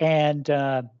 And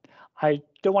I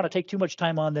don't want to take too much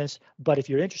time on this, but if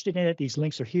you're interested in it, these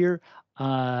links are here.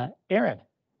 Aaron,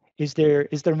 is there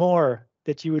more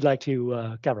that you would like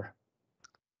to cover?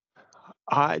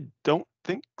 I don't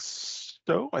think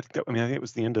so. I think it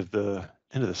was the end of the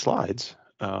slides.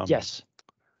 Yes.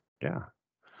 Yeah.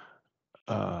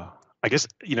 I guess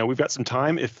we've got some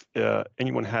time if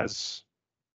anyone has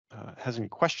any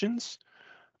questions.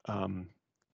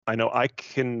 I know I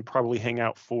can probably hang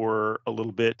out for a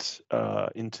little bit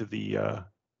into the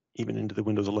even into the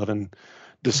Windows 11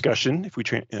 discussion if we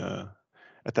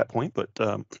at that point. But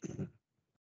so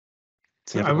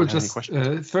I will just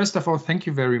first of all, thank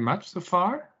you very much so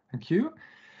far. Thank you.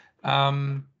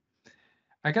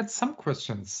 I got some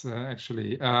questions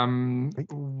actually.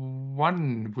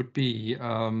 One would be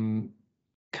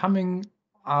coming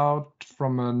out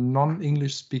from a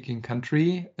non-English speaking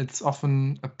country, it's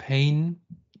often a pain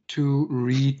to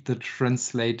read the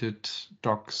translated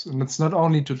docs. And it's not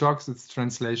only to docs, it's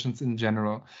translations in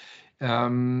general.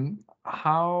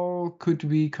 How could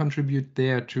we contribute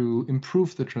there to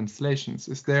improve the translations?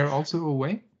 Is there also a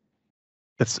way?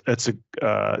 That's a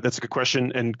good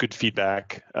question and good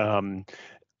feedback.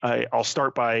 I'll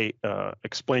start by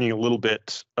explaining a little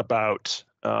bit about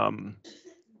the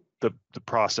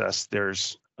process.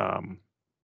 There's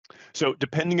so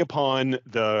depending upon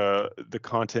the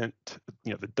content,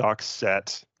 the doc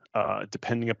set,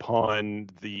 depending upon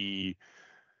the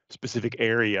specific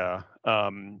area,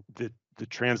 the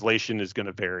translation is going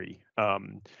to vary.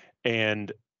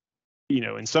 And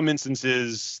in some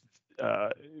instances,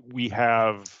 we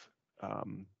have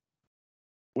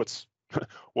what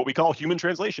we call human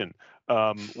translation,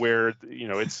 where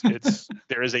it's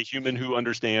there is a human who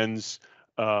understands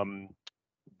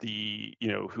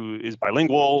who is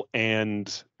bilingual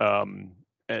and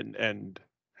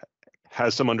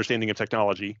has some understanding of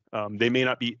technology. They may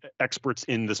not be experts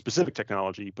in the specific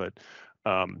technology, but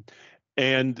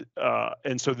and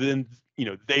so then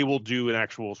they will do an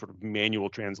actual sort of manual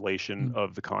translation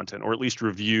of the content, or at least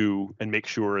review and make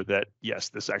sure that yes,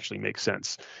 this actually makes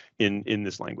sense in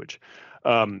this language.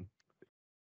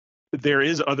 There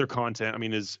is other content. I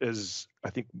mean, as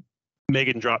I think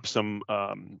Megan dropped some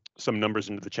numbers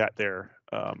into the chat there.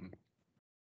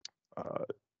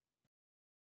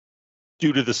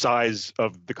 Due to the size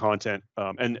of the content,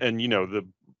 and the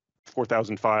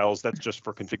 4,000 files, that's just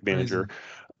for Config Manager.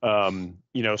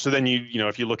 So then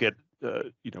if you look at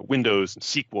Windows and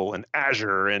SQL and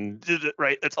Azure and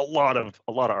right, that's a lot of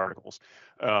articles,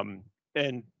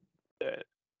 and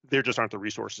there just aren't the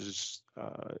resources,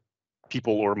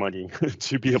 people or money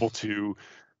to be able to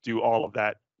do all of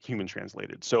that human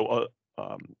translated. So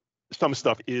some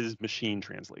stuff is machine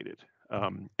translated.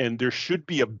 And there should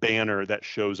be a banner that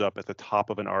shows up at the top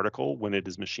of an article when it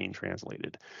is machine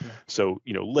translated. Yeah. So,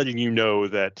 letting you know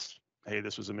that, hey,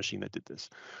 this was a machine that did this.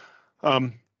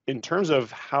 In terms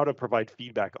of how to provide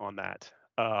feedback on that,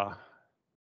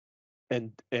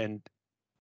 and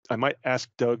I might ask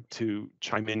Doug to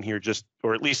chime in here,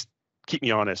 or at least keep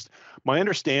me honest. My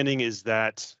understanding is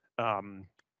that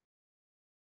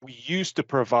we used to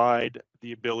provide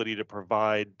the ability to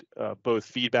provide both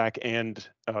feedback and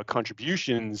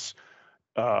contributions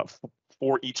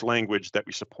for each language that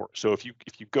we support. So if you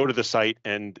go to the site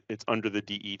and it's under the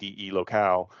DEDE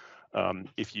locale,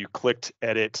 if you clicked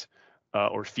edit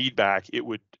or feedback, it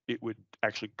would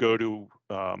actually go to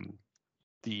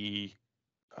the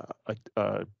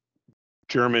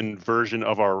German version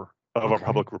of our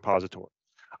public repository.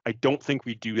 I don't think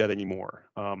we do that anymore.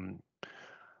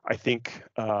 I think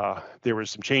there was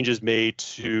some changes made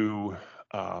to,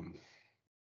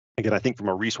 again, I think from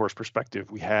a resource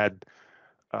perspective, we had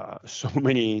so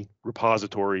many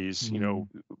repositories, you know,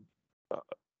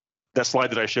 that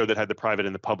slide that I showed that had the private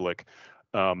and the public,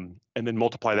 and then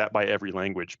multiply that by every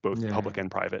language, both public and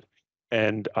private.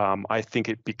 And I think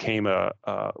it became a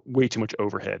way too much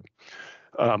overhead.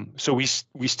 So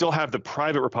we still have the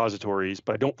private repositories,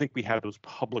 but I don't think we have those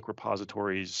public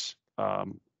repositories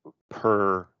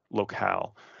per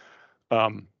locale.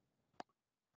 I'm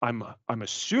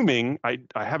assuming, I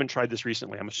haven't tried this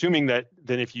recently. I'm assuming that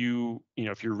then if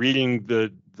if you're reading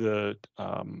the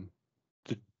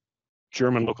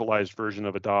German localized version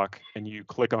of a doc and you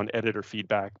click on edit or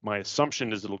feedback, my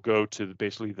assumption is it'll go to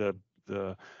basically the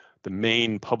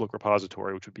main public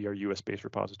repository, which would be our US-based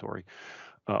repository,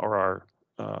 or our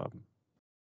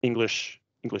English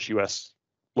US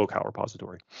locale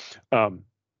repository.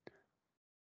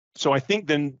 So I think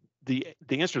then the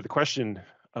answer to the question,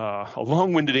 a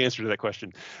long-winded answer to that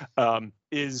question,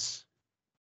 is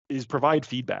provide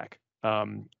feedback,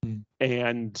 and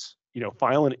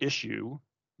file an issue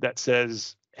that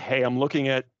says, hey, I'm looking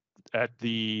at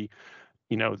the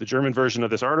the German version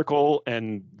of this article,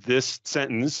 and this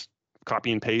sentence,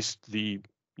 copy and paste the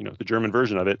the German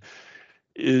version of it,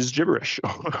 is gibberish,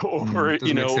 or or I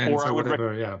would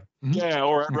whatever,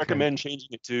 or I'd recommend changing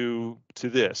it to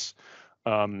this.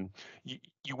 You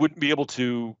wouldn't be able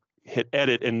to hit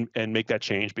edit and make that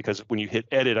change, because when you hit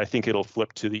edit, I think it'll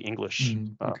flip to the English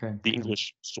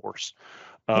English source.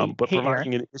 But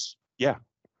providing Erik, yeah.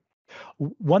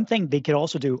 One thing they could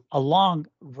also do along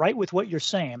right with what you're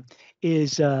saying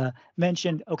is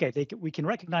mention, okay, we can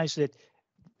recognize that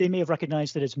they may have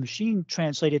recognized that it's machine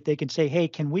translated. They can say, hey,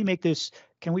 can we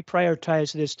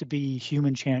prioritize this to be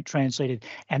human translated?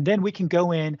 And then we can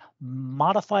go in,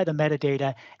 modify the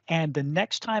metadata, and the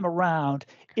next time around,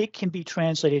 it can be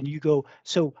translated. And you go,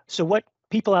 so what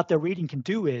people out there reading can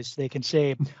do is they can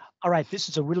say, all right, this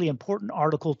is a really important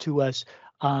article to us.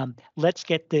 Let's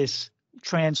get this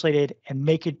translated and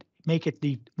make it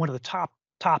one of the top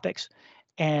topics.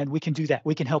 And we can do that.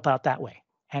 We can help out that way.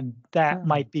 And that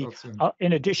might be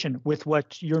in addition with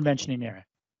what you're mentioning, Erik.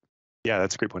 Yeah,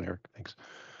 that's a great point, Erik. Thanks.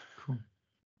 Cool.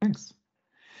 Thanks.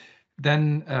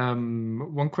 Then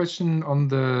one question on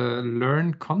the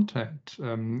learn content.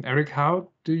 Erik, how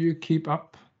do you keep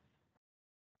up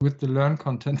with the learn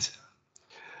content?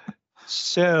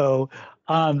 So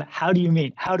how do you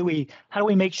mean? How do we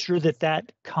make sure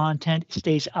that content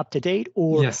stays up to date,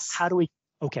 or how do we?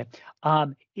 Okay.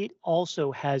 It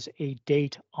also has a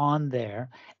date on there.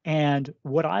 And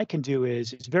what I can do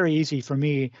is, it's very easy for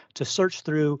me to search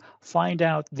through, find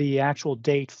out the actual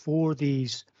date for the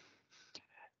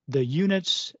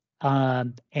units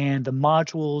and the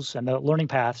modules and the learning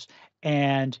paths,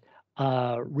 and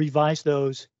revise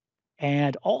those,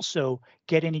 and also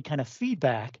get any kind of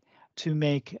feedback to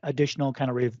make additional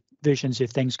kind of revisions if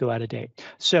things go out of date.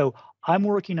 So I'm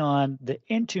working on the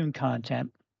Intune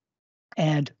content.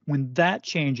 And when that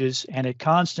changes, and it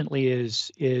constantly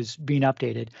is being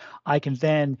updated, I can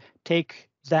then take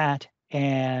that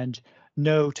and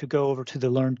know to go over to the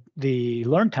learn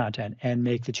content and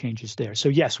make the changes there. So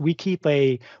yes, we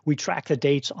track the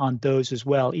dates on those as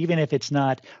well, even if it's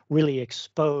not really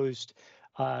exposed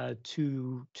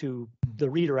to the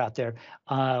reader out there.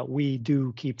 We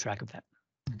do keep track of that.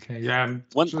 Okay. Yeah. I'm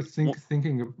just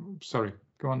thinking. Sorry.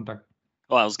 Go on, Doug.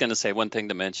 Well, I was going to say, one thing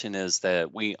to mention is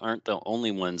that we aren't the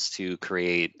only ones to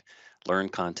create learn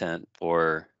content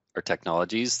for our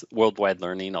technologies. Worldwide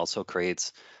Learning also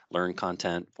creates learn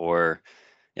content for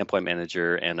Endpoint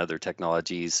Manager and other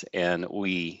technologies, and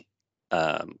we're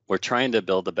trying to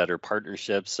build a better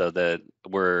partnership so that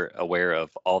we're aware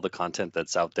of all the content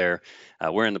that's out there.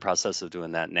 We're in the process of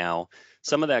doing that now.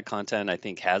 Some of that content, I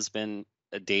think, has been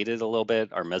dated a little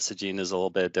bit. Our messaging is a little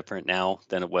bit different now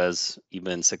than it was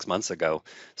even 6 months ago.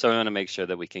 So I want to make sure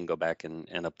that we can go back and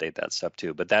update that stuff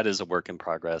too. But that is a work in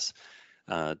progress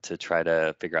to try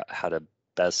to figure out how to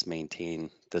best maintain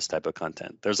this type of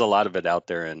content. There's a lot of it out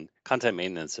there, and content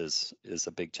maintenance is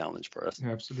a big challenge for us.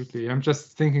 Yeah, absolutely. I'm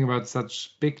just thinking about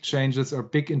such big changes or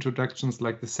big introductions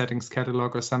like the settings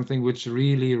catalog or something, which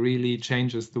really, really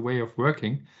changes the way of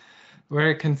working, where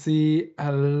I can see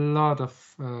a lot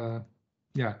of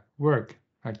work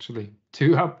actually to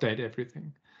update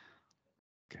everything.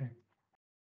 Okay.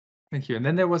 Thank you. And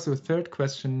then there was a third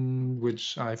question,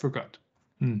 which I forgot.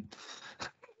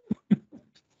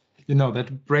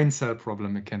 That brain cell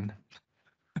problem again.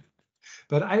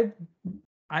 But I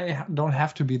don't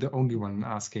have to be the only one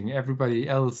asking. Everybody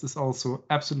else is also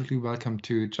absolutely welcome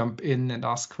to jump in and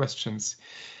ask questions.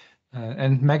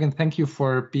 And Megan, thank you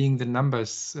for being the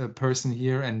numbers person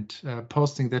here and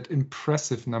posting that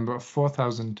impressive number of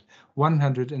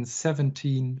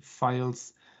 4,117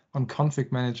 files on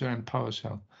Config Manager and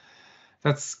PowerShell.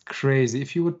 That's crazy.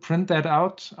 If you would print that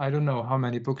out, I don't know how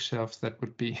many bookshelves that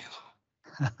would be.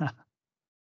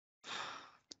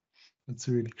 That's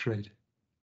really great.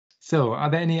 So, are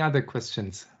there any other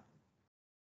questions?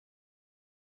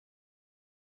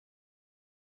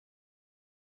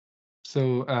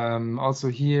 So also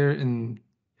here in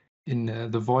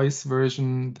the voice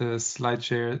version, the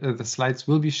slides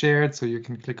will be shared, so you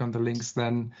can click on the links.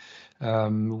 Then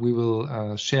we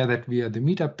will share that via the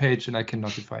Meetup page, and I can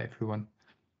notify everyone.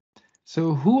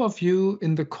 So, who of you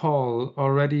in the call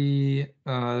already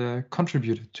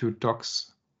contributed to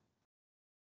docs?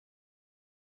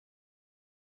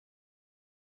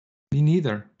 Me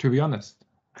neither, to be honest.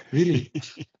 Really.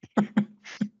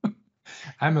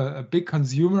 I'm a big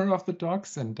consumer of the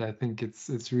docs, and I think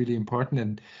it's really important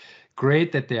and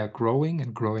great that they are growing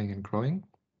and growing and growing.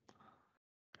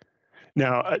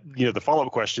 Now, the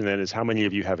follow-up question then is, how many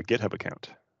of you have a GitHub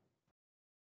account?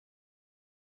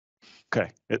 Okay,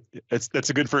 that's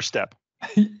a good first step.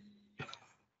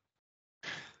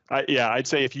 I'd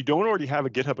say if you don't already have a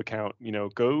GitHub account,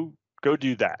 go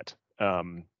do that,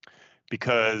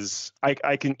 because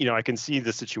I can see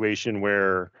the situation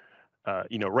where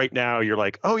right now you're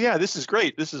like, oh yeah, this is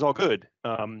great, this is all good,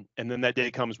 and then that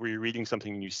day comes where you're reading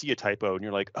something and you see a typo and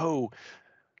you're like, oh,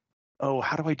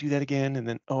 how do I do that again? And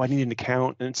then, oh, I need an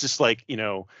account, and it's just like,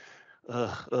 you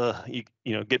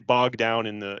get bogged down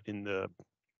in the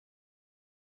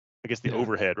I guess the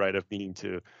overhead, right, of needing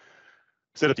to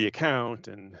set up the account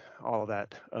and all of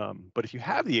that. But if you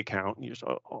have the account and you're just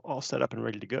all set up and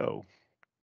ready to go,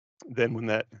 then when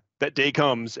that day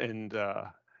comes and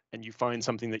you find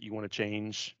something that you want to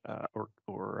change, or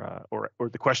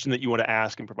the question that you want to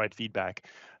ask and provide feedback,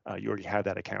 you already have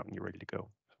that account and you're ready to go.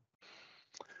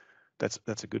 That's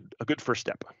a good first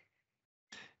step.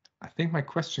 I think my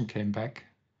question came back.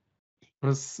 It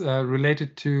was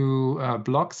related to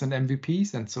blogs and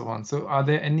MVPs and so on. So are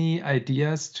there any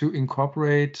ideas to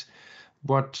incorporate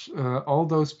what all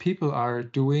those people are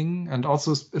doing, and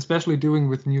also especially doing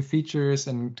with new features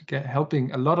and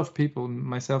helping a lot of people,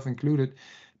 myself included,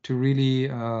 to really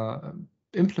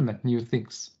implement new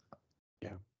things?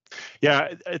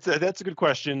 Yeah, that's a good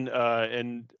question,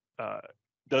 and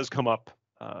does come up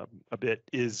a bit.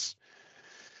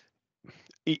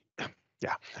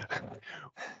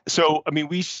 So I mean,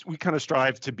 we kind of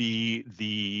strive to be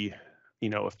the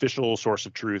official source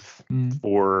of truth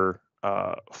for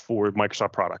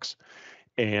Microsoft products,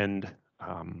 and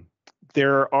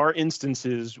there are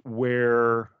instances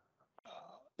where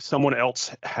someone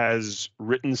else has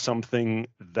written something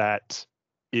that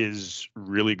is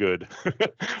really good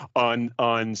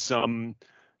on some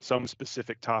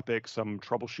specific topic, some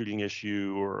troubleshooting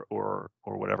issue, or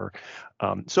whatever.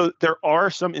 So there are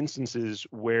some instances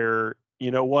where,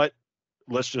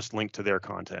 let's just link to their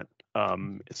content.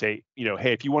 Say,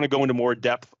 hey, if you want to go into more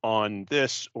depth on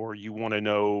this, or you want to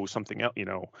know something else,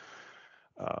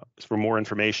 for more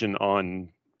information on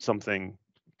something,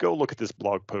 go look at this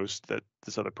blog post that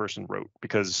this other person wrote,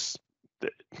 because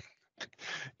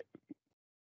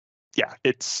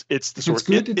it's the source.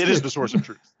 It is the source of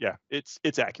truth. Yeah, it's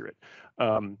accurate.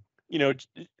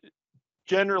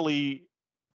 Generally,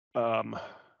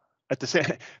 at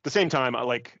the same time, I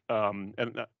like,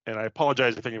 and I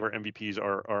apologize if any of our MVPs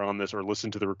are on this or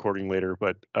listen to the recording later,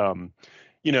 but a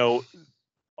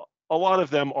lot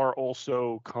of them are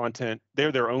also content.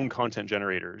 They're their own content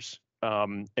generators,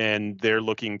 and they're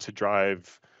looking to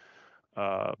drive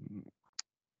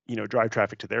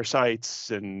traffic to their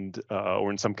sites, and or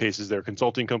in some cases they're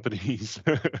consulting companies.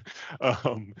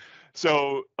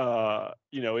 So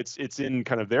it's in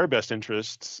kind of their best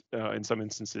interests in some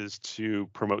instances to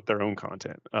promote their own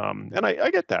content, and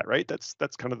I get that, right?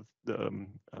 That's kind of the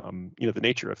the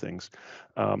nature of things,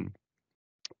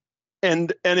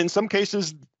 and in some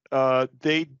cases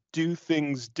they do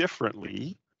things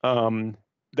differently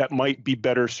that might be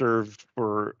better served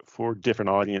for different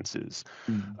audiences.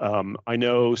 I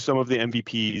know some of the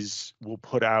MVPs will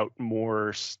put out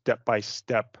more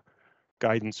step-by-step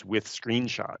guidance with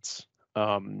screenshots,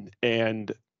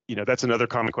 and that's another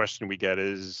common question we get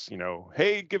is,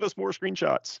 hey, give us more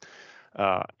screenshots,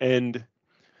 and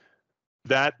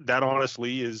that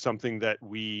honestly is something that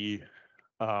we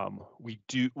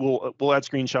do. We'll add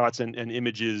screenshots and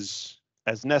images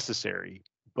as necessary,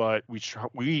 but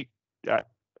we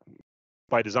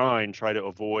by design try to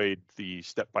avoid the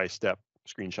step-by-step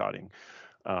screenshotting.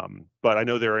 But I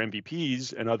know there are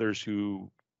MVPs and others who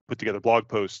put together blog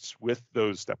posts with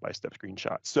those step-by-step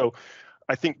screenshots. So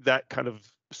I think that kind of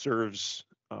serves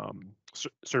a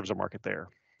market there.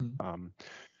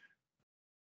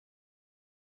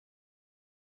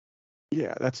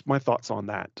 Yeah, that's my thoughts on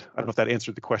that. I don't know if that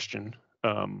answered the question.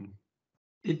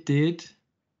 It did.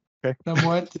 Okay.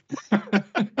 Somewhat.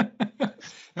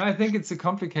 No, I think it's a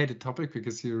complicated topic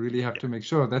because you really have to make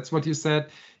sure. That's what you said.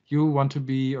 You want to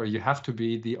be, or you have to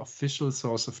be, the official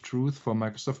source of truth for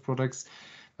Microsoft products,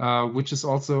 which is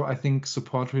also, I think,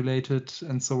 support related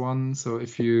and so on. So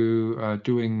if you are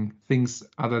doing things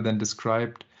other than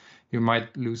described, you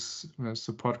might lose a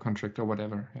support contract or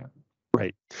whatever. Yeah.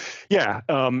 Right. Yeah.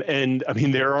 And I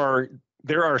mean, there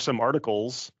are some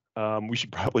articles. We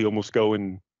should probably almost go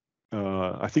and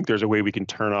I think there's a way we can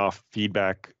turn off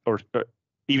feedback or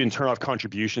even turn off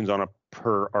contributions on a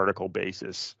per article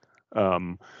basis.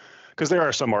 Because there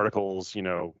are some articles,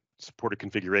 supported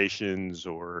configurations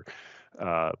or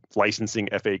licensing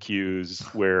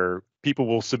FAQs where people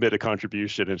will submit a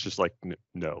contribution and it's just like,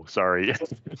 no, sorry.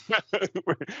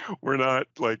 we're not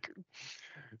like,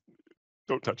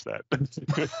 don't touch that.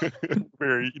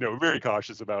 Very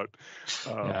cautious about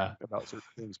certain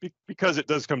things because it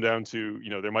does come down to,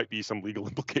 there might be some legal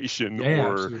implication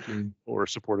or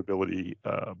supportability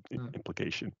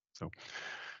implication. So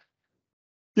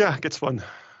yeah, it gets fun.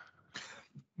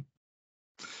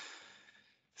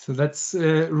 So that's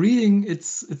reading.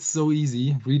 It's so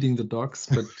easy reading the docs,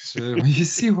 but when you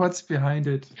see what's behind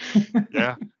it,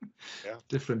 yeah,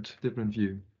 different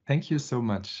view. Thank you so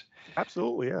much.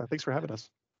 Absolutely, yeah. Thanks for having us.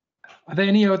 Are there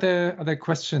any other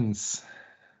questions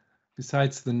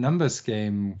besides the numbers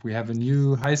game? We have a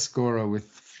new high scorer with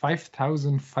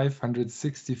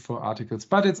 5,564 articles,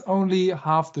 but it's only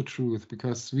half the truth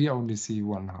because we only see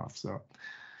one half. So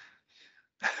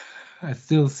I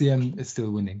still see him is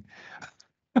still winning.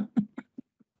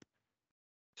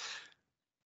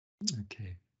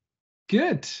 Okay,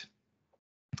 good.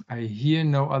 I hear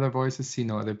no other voices, see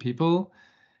no other people.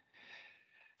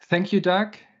 Thank you,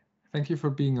 Doug. Thank you for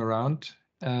being around.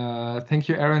 Thank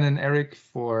you, Aaron and Erik,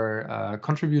 for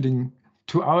contributing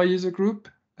to our user group,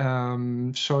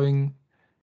 showing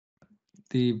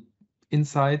the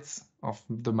insights of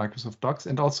the Microsoft Docs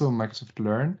and also Microsoft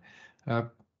Learn.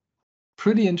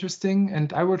 Pretty interesting,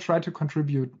 and I will try to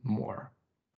contribute more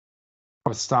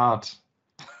or start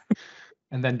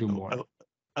and then do more.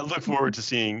 I look forward to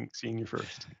seeing you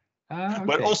first. Okay,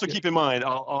 but also keep in mind,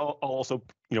 I'll also,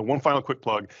 one final quick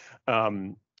plug.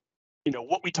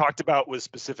 What we talked about was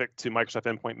specific to Microsoft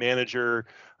Endpoint Manager,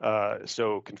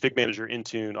 so Config Manager,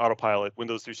 Intune, Autopilot,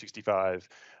 Windows 365,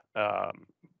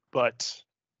 but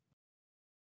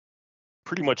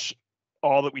pretty much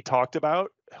all that we talked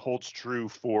about holds true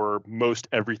for most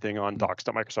everything on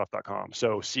docs.microsoft.com.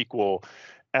 So SQL,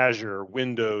 Azure,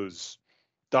 Windows,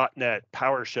 .NET,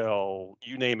 PowerShell,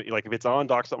 you name it. Like if it's on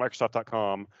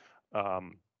docs.microsoft.com,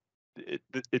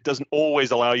 it doesn't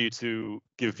always allow you to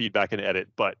give feedback and edit,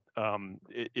 but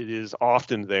it is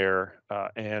often there,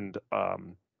 and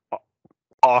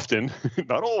often,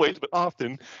 not always, but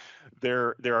often,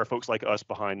 there are folks like us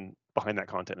behind that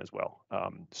content as well.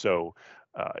 So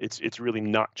it's really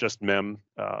not just MEM,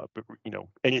 but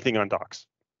anything on Docs.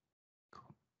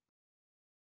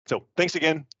 So thanks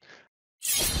again.